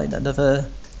Twitter line another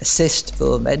assist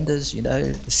for Mendes,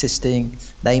 assisting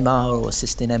Neymar or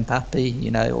assisting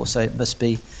Mbappe. Also it must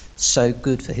be so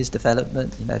good for his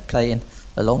development, playing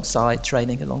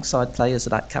training alongside players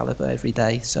of that calibre every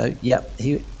day. So yeah,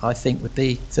 he I think would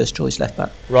be first choice left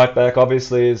back. Right back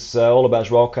obviously is all about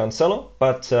João Cancelo,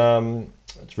 but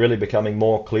it's really becoming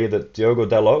more clear that Diogo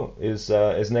Dalot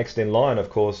is next in line.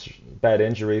 Of course, bad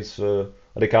injuries for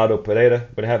Ricardo Pereira,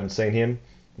 but haven't seen him.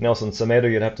 Nelson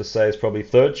Semedo, you'd have to say, is probably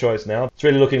third choice now. It's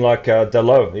really looking like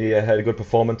Dalot. He had a good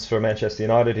performance for Manchester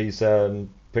United. He's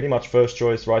pretty much first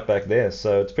choice right back there.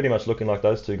 So it's pretty much looking like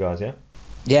those two guys, yeah?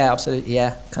 Yeah, absolutely,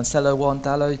 yeah. Cancelo 1,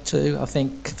 Dalot 2. I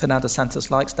think Fernando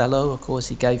Santos likes Dalot. Of course,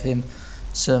 he gave him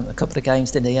a couple of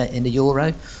games in the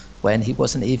Euro when he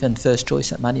wasn't even first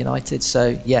choice at Man United.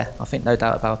 So yeah, I think no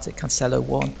doubt about it. Cancelo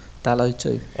 1, Dalot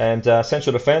 2. And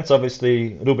central defence,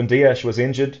 obviously, Ruben Dias was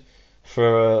injured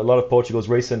for a lot of Portugal's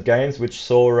recent games, which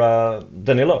saw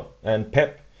Danilo and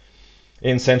Pep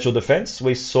in central defence.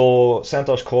 We saw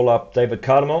Santos call up David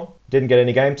Carmo, didn't get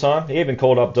any game time. He even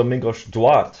called up Domingos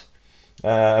Duarte.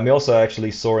 And we also actually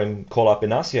saw him call up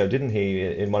Inacio, didn't he,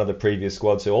 in one of the previous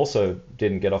squads, who also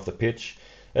didn't get off the pitch.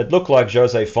 It looked like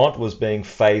Jose Font was being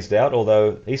phased out,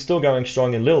 although he's still going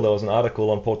strong in Lille. There was an article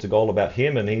on Portugal about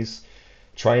him and his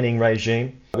training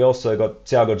regime. We also got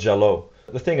Thiago Jalot.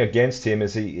 The thing against him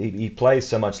is he plays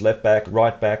so much left back,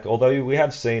 right back, although we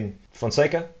have seen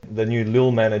Fonseca, the new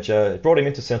Lille manager, brought him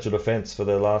into central defence for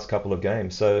the last couple of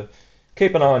games. So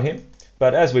keep an eye on him.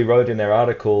 But as we wrote in our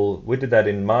article, we did that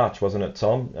in March, wasn't it,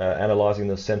 Tom? Analysing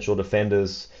the central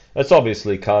defenders. It's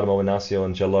obviously Carmo, Inacio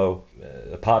and Jalot,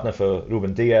 a partner for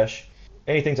Ruben Dias.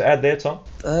 Anything to add there, Tom?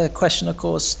 Question, of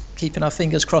course, keeping our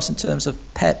fingers crossed in terms of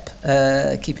Pep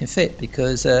keeping fit,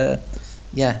 because I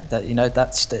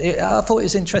thought it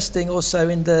was interesting also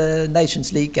in the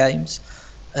Nations League games.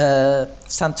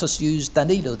 Santos used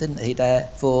Danilo, didn't he,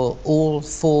 there for all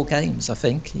 4 games, I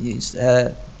think. He used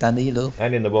Danilo.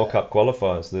 And in the World Cup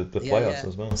qualifiers, the playoffs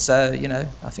as well. So,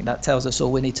 I think that tells us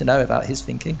all we need to know about his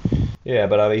thinking. Yeah,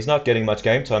 but he's not getting much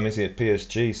game time, is he, at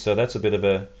PSG? So that's a bit of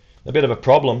a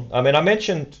problem. I mean, I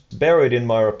mentioned, buried in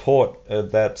my report,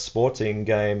 that Sporting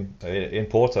game in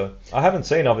Porto. I haven't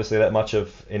seen, obviously, that much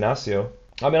of Inacio.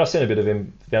 I mean, I've seen a bit of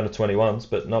him down to 21s,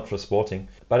 but not for Sporting.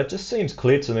 But it just seems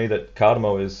clear to me that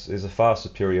Carmo is a far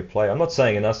superior player. I'm not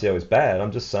saying Inacio is bad.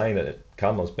 I'm just saying that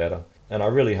Carmo's better. And I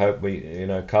really hope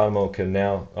Carmo can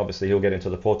now, obviously he'll get into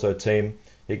the Porto team.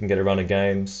 He can get a run of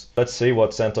games. Let's see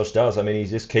what Santos does. I mean, he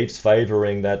just keeps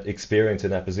favouring that experience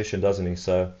in that position, doesn't he?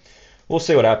 So we'll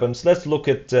see what happens. Let's look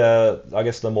at,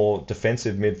 the more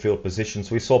defensive midfield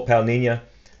positions. We saw Paulinho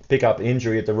pick up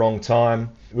injury at the wrong time.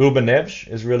 Ruben Neves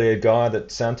is really a guy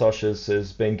that Santos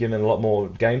has been given a lot more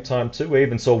game time to. We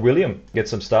even saw William get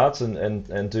some starts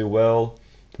and do well.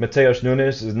 Mateus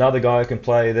Nunes is another guy who can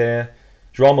play there.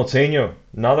 João Moutinho,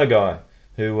 another guy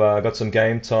who got some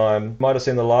game time. Might have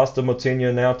seen the last of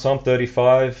Moutinho now. Tom,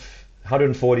 35,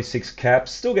 146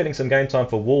 caps. Still getting some game time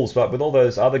for Wolves, but with all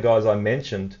those other guys I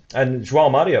mentioned. And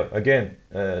João Mario, again,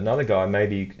 another guy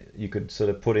maybe you could sort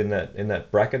of put in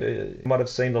that bracket. You might have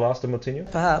seen the last of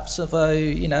Moutinho. Perhaps, although,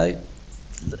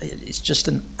 it's just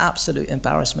an absolute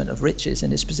embarrassment of riches in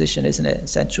this position, isn't it?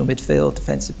 Central midfield,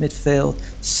 defensive midfield,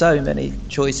 so many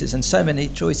choices, and so many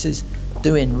choices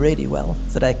doing really well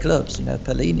for their clubs.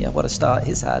 Palhinha, what a start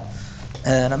he's had.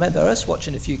 And I remember us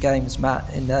watching a few games,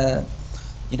 Matt, in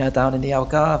down in the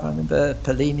Algarve. I remember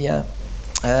Palhinha,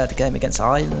 the game against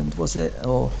Ireland, was it?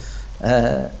 Or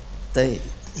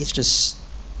he's just,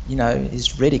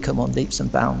 he's really come on leaps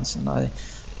and bounds, and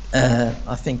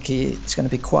I think it's going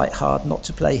to be quite hard not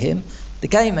to play him. The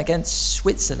game against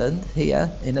Switzerland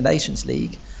here in the Nations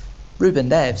League, Ruben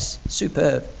Neves,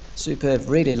 superb,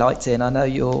 really liked it. And I know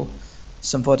you're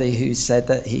somebody who said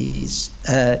that he's,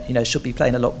 should be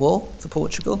playing a lot more for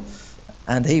Portugal.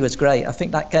 And he was great. I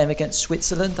think that game against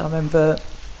Switzerland, I remember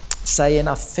saying,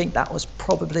 I think that was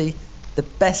probably the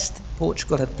best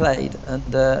Portugal had played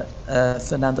under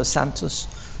Fernando Santos.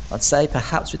 I'd say,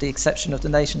 perhaps with the exception of the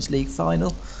Nations League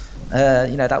final.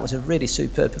 That was a really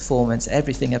superb performance.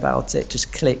 Everything about it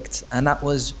just clicked. And that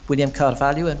was William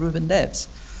Carvalho and Ruben Neves.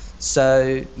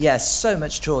 So, yes, so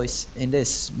much choice in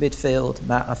this midfield,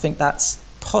 Matt. I think that's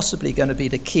possibly going to be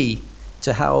the key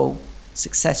to how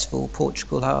successful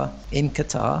Portugal are in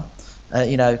Qatar.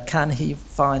 Can he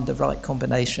find the right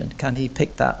combination? Can he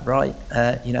pick that right,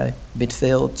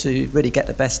 midfield to really get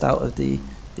the best out of the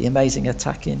amazing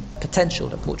attacking potential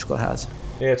that Portugal has?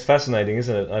 Yeah, it's fascinating,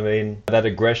 isn't it? I mean, that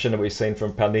aggression that we've seen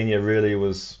from Palhinha really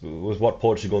was what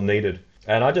Portugal needed.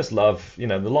 And I just love,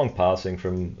 the long passing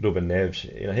from Ruben Neves.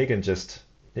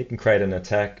 He can create an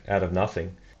attack out of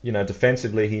nothing.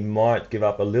 Defensively he might give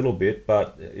up a little bit,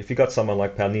 but if you got someone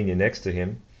like Palhinha next to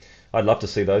him, I'd love to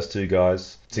see those two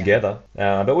guys together.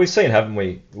 But we've seen, haven't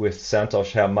we, with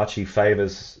Santos, how much he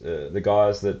favours the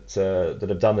guys that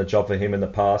have done the job for him in the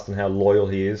past and how loyal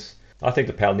he is. I think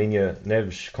the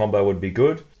Palhinha-Neves combo would be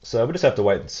good. So we'll just have to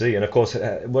wait and see. And of course,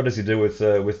 what does he do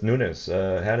with Nunes?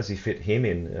 How does he fit him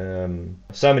in?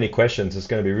 So many questions. It's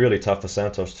going to be really tough for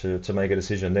Santos to make a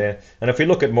decision there. And if we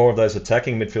look at more of those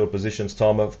attacking midfield positions,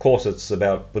 Tom, of course it's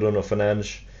about Bruno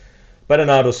Fernandes,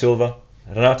 Bernardo Silva,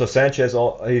 Renato Sanchez.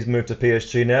 He's moved to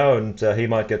PSG now, and he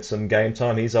might get some game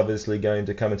time. He's obviously going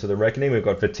to come into the reckoning. We've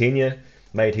got Vitinha,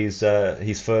 made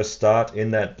his first start in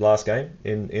that last game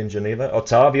in Geneva.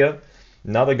 Otavio,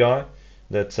 another guy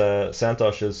that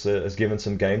Santos has given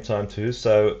some game time to.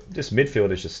 So this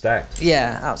midfield is just stacked.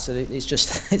 Yeah, absolutely.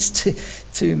 It's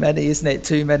too many, isn't it?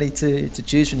 Too many to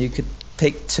choose from. You could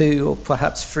pick two or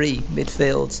perhaps three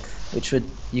midfields,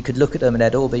 you could look at them and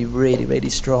they'd all be really, really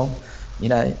strong,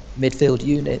 midfield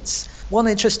units. One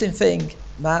interesting thing,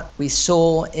 Matt, we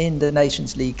saw in the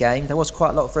Nations League game, there was quite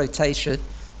a lot of rotation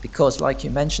because, like you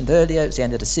mentioned earlier, it was the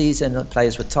end of the season and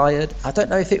players were tired. I don't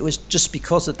know if it was just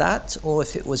because of that or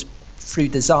if it was through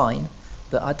design,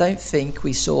 but I don't think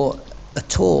we saw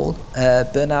at all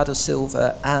Bernardo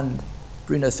Silva and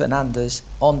Bruno Fernandes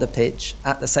on the pitch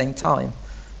at the same time,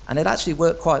 and it actually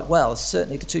worked quite well.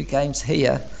 Certainly the two games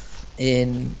here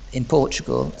in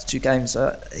Portugal, the two games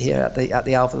here at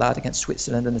the Alvalade against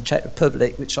Switzerland and the Czech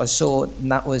Republic, which I saw,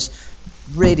 and that was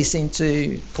really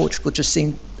Portugal just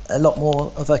seemed a lot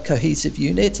more of a cohesive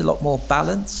unit, a lot more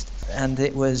balanced. And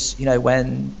it was,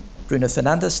 when Bruno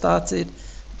Fernandes started,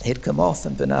 he'd come off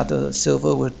and Bernardo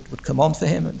Silva would come on for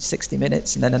him at 60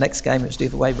 minutes, and then the next game it was the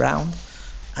other way round.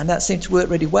 And that seemed to work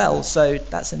really well. So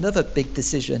that's another big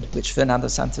decision which Fernando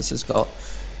Santos has got.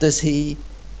 Does he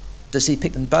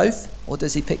pick them both, or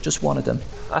does he pick just one of them?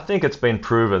 I think it's been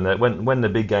proven that when the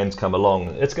big games come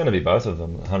along, it's going to be both of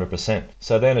them, 100%.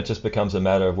 So then it just becomes a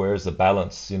matter of where is the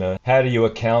balance. How do you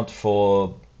account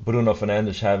for Bruno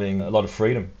Fernandes having a lot of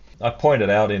freedom? I pointed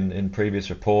out in previous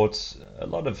reports a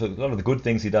lot of the good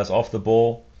things he does off the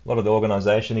ball, a lot of the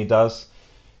organisation he does.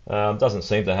 Doesn't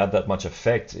seem to have that much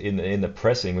effect in the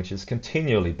pressing, which is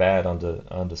continually bad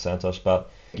under Santos. But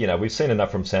we've seen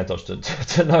enough from Santos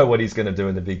to know what he's going to do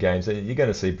in the big games. You're going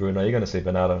to see Bruno, you're going to see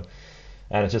Bernardo,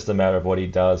 and it's just a matter of what he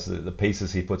does, the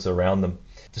pieces he puts around them.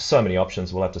 There's so many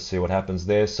options. We'll have to see what happens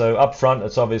there. So up front,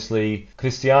 it's obviously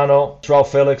Cristiano, João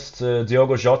Felix to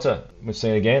Diogo Jota. We've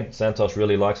seen again, Santos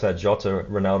really likes that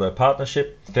Jota-Ronaldo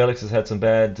partnership. Felix has had some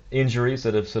bad injuries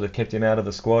that have sort of kept him out of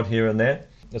the squad here and there.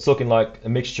 It's looking like a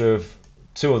mixture of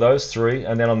two of those three,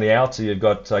 and then on the outer you've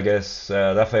got, I guess,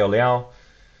 Rafael Leão,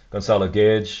 Gonzalo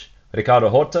Guedes, Ricardo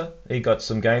Horta. He got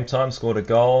some game time, scored a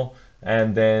goal,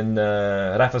 and then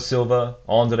Rafa Silva,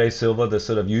 Andre Silva, the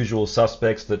sort of usual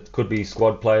suspects that could be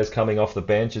squad players coming off the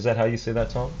bench. Is that how you see that,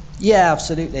 Tom? Yeah,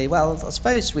 absolutely. Well, I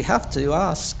suppose we have to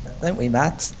ask, don't we,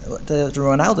 Matt, the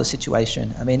Ronaldo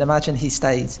situation. I mean, imagine he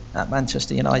stays at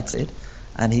Manchester United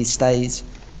and he stays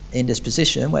in this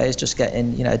position where he's just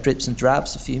getting, drips and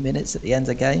drabs, a few minutes at the end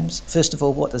of games. First of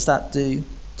all, what does that do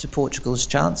to Portugal's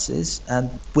chances? And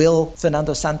will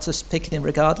Fernando Santos pick him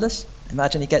regardless?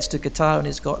 Imagine he gets to Qatar and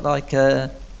he's got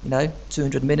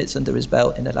 200 minutes under his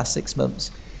belt in the last 6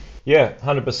 months. Yeah,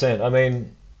 100%. I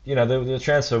mean, the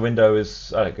transfer window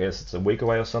is, I guess it's a week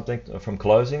away or something from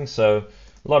closing, so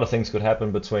a lot of things could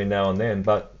happen between now and then,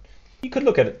 but you could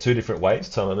look at it two different ways,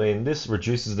 Tom. I mean, this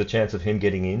reduces the chance of him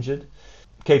getting injured,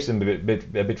 keeps him a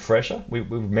bit fresher.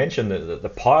 We've mentioned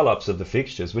the pile-ups of the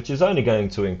fixtures, which is only going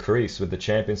to increase with the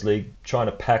Champions League, trying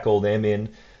to pack all them in.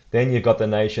 Then you've got the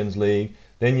Nations League,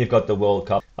 then you've got the World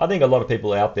Cup. I think a lot of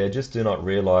people out there just do not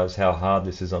realise how hard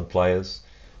this is on players.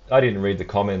 I didn't read the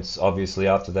comments, obviously,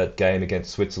 after that game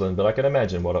against Switzerland, but I can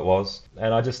imagine what it was.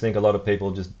 And I just think a lot of people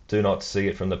just do not see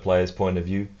it from the players' point of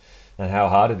view and how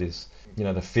hard it is.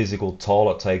 The physical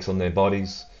toll it takes on their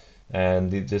bodies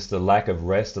and just the lack of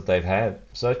rest that they've had.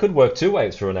 So it could work two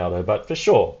ways for Ronaldo, but for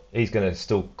sure, he's going to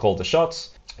still call the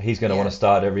shots. He's going to want to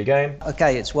start every game.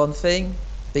 Okay, it's one thing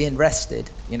being rested,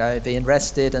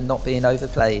 and not being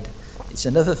overplayed. It's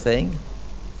another thing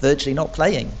virtually not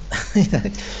playing.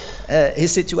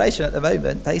 His situation at the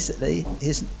moment, basically,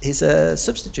 he's a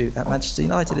substitute at Manchester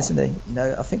United, isn't he?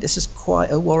 I think this is quite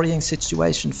a worrying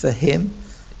situation for him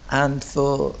and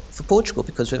for Portugal,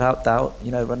 because without doubt,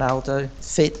 Ronaldo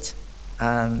fit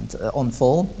and on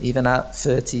form, even at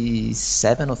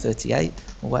 37 or 38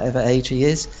 or whatever age he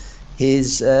is,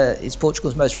 is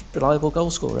Portugal's most reliable goal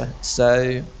scorer.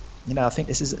 So, I think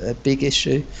this is a big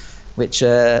issue, which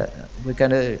we're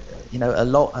going to, a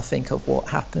lot, I think, of what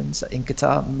happens in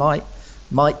Qatar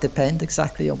might depend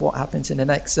exactly on what happens in the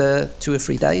next 2 or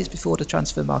 3 days before the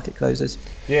transfer market closes.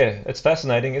 Yeah, it's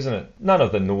fascinating, isn't it? None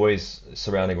of the noise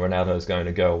surrounding Ronaldo is going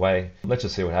to go away. Let's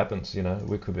just see what happens.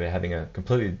 We could be having a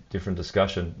completely different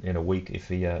discussion in a week if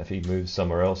he moves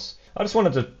somewhere else. I just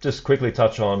wanted to just quickly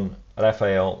touch on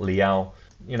Rafael Leão.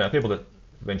 People that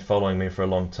have been following me for a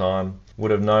long time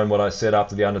would have known what I said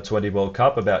after the Under-20 World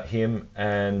Cup about him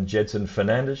and Gedson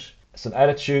Fernandes. Some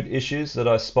attitude issues that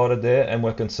I spotted there and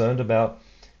were concerned about.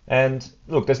 And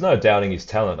look, there's no doubting his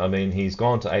talent. I mean, he's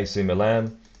gone to AC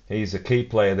Milan. He's a key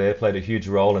player there, played a huge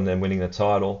role in them winning the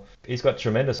title. He's got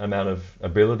tremendous amount of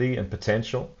ability and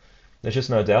potential. There's just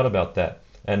no doubt about that.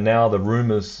 And now the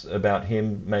rumours about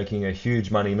him making a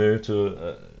huge money move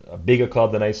to a bigger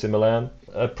club than AC Milan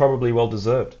are probably well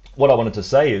deserved. What I wanted to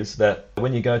say is that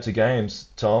when you go to games,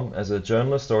 Tom, as a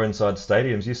journalist or inside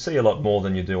stadiums, you see a lot more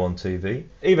than you do on TV.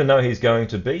 Even though he's going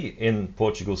to be in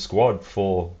Portugal's squad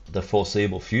for the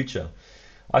foreseeable future,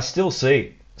 I still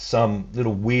see some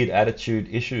little weird attitude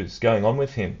issues going on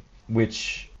with him,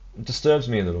 which disturbs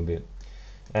me a little bit.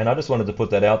 And I just wanted to put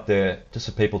that out there just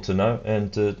for people to know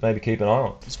and to maybe keep an eye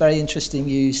on. It's very interesting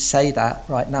you say that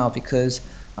right now, because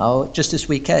just this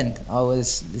weekend I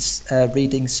was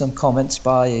reading some comments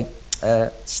by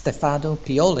Stefano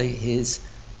Pioli, his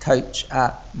coach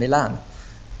at Milan,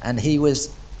 and he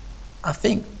was,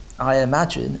 I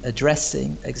imagine,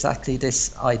 addressing exactly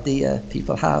this idea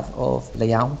people have of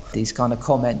Leão, these kind of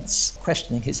comments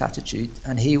questioning his attitude.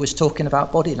 And he was talking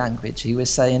about body language. He was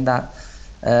saying that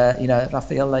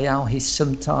Rafael Leão, he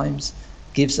sometimes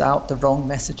gives out the wrong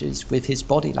messages with his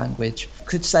body language.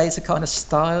 Could say it's a kind of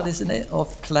style, isn't it,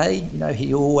 of play.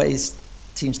 He always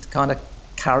seems to kind of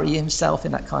carry himself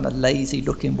in that kind of lazy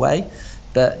looking way.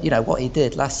 But what he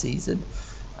did last season,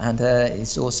 and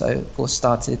he's also, of course,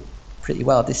 started pretty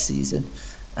well this season,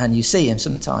 and you see him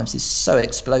sometimes, he's so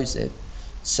explosive.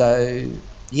 So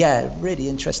yeah, really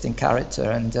interesting character,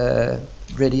 and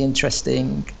really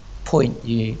interesting point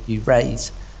you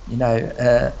raise.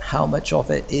 How much of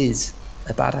it is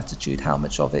a bad attitude, how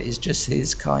much of it is just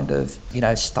his kind of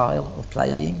style of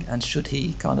playing, and should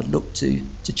he kind of look to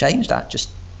change that,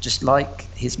 just like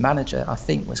his manager, I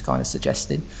think, was kind of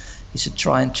suggesting he should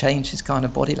try and change his kind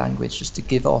of body language just to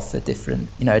give off a different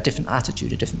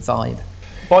attitude, a different vibe.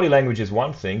 Body language is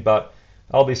one thing, but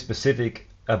I'll be specific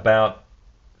about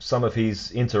some of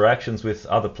his interactions with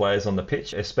other players on the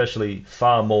pitch, especially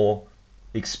far more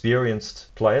experienced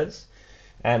players,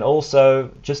 and also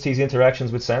just his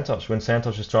interactions with Santos when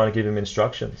Santos is trying to give him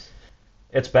instructions.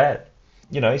 It's bad.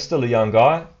 He's still a young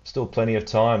guy, still plenty of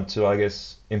time to, I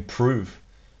guess, improve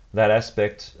that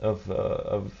aspect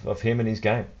of him and his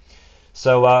game.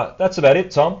 So that's about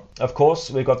it, Tom. Of course,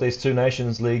 we've got these two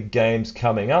Nations League games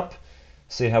coming up.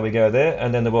 See how we go there,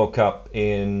 and then the World Cup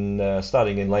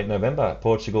starting in late November.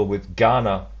 Portugal with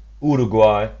Ghana,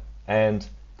 Uruguay, and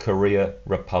Korea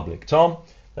Republic. Tom,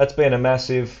 that's been a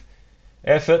massive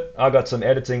effort. I got some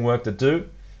editing work to do.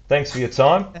 Thanks for your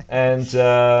time, and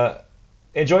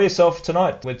enjoy yourself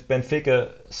tonight with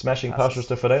Benfica smashing Paços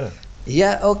de Ferreira.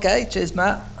 Yeah, okay. Cheers,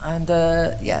 Matt. And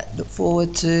look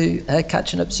forward to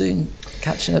catching up soon.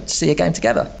 Catching up to see a game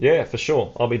together. Yeah, for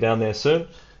sure. I'll be down there soon.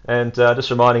 And just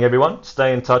reminding everyone,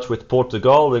 stay in touch with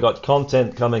Portugal. We've got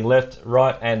content coming left,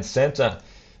 right, and centre.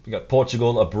 We've got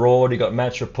Portugal abroad. You've got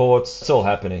match reports. It's all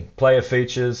happening. Player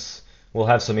features. We'll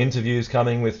have some interviews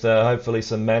coming with hopefully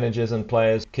some managers and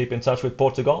players. Keep in touch with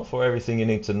Portugal for everything you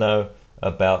need to know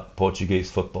about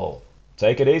Portuguese football.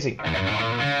 Take it easy.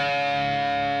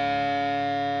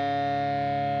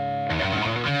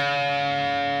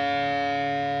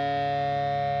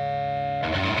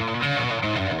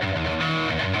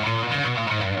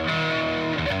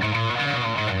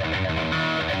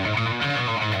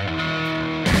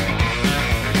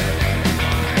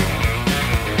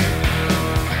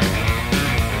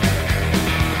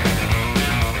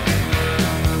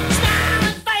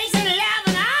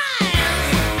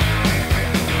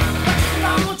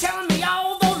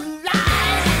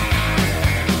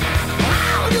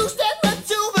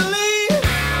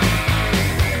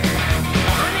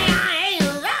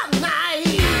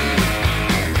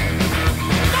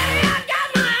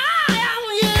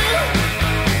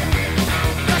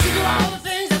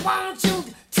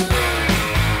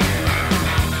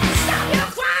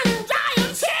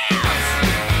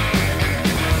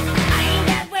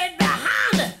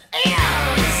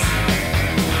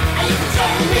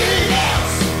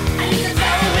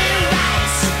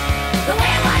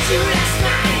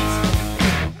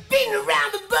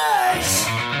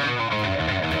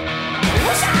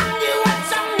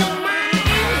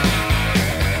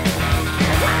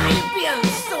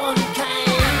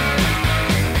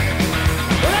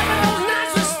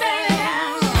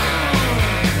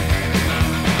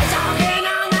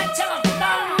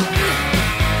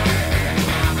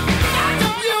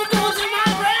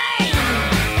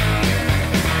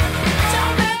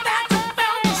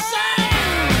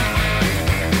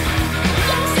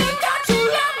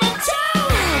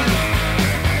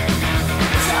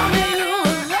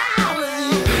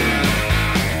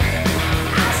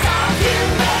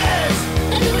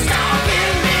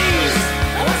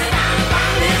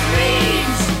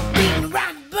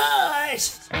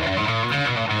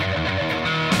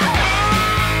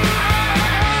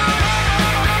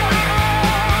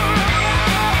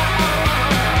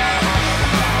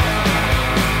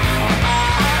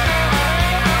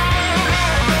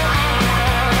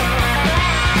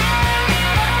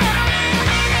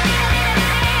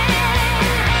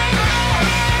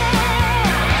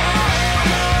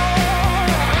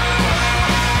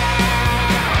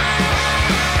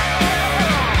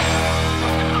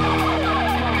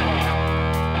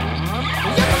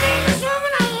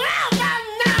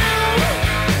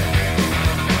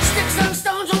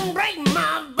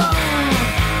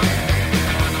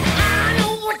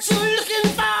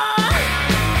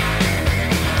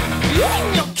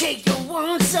 Cake, you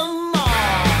want some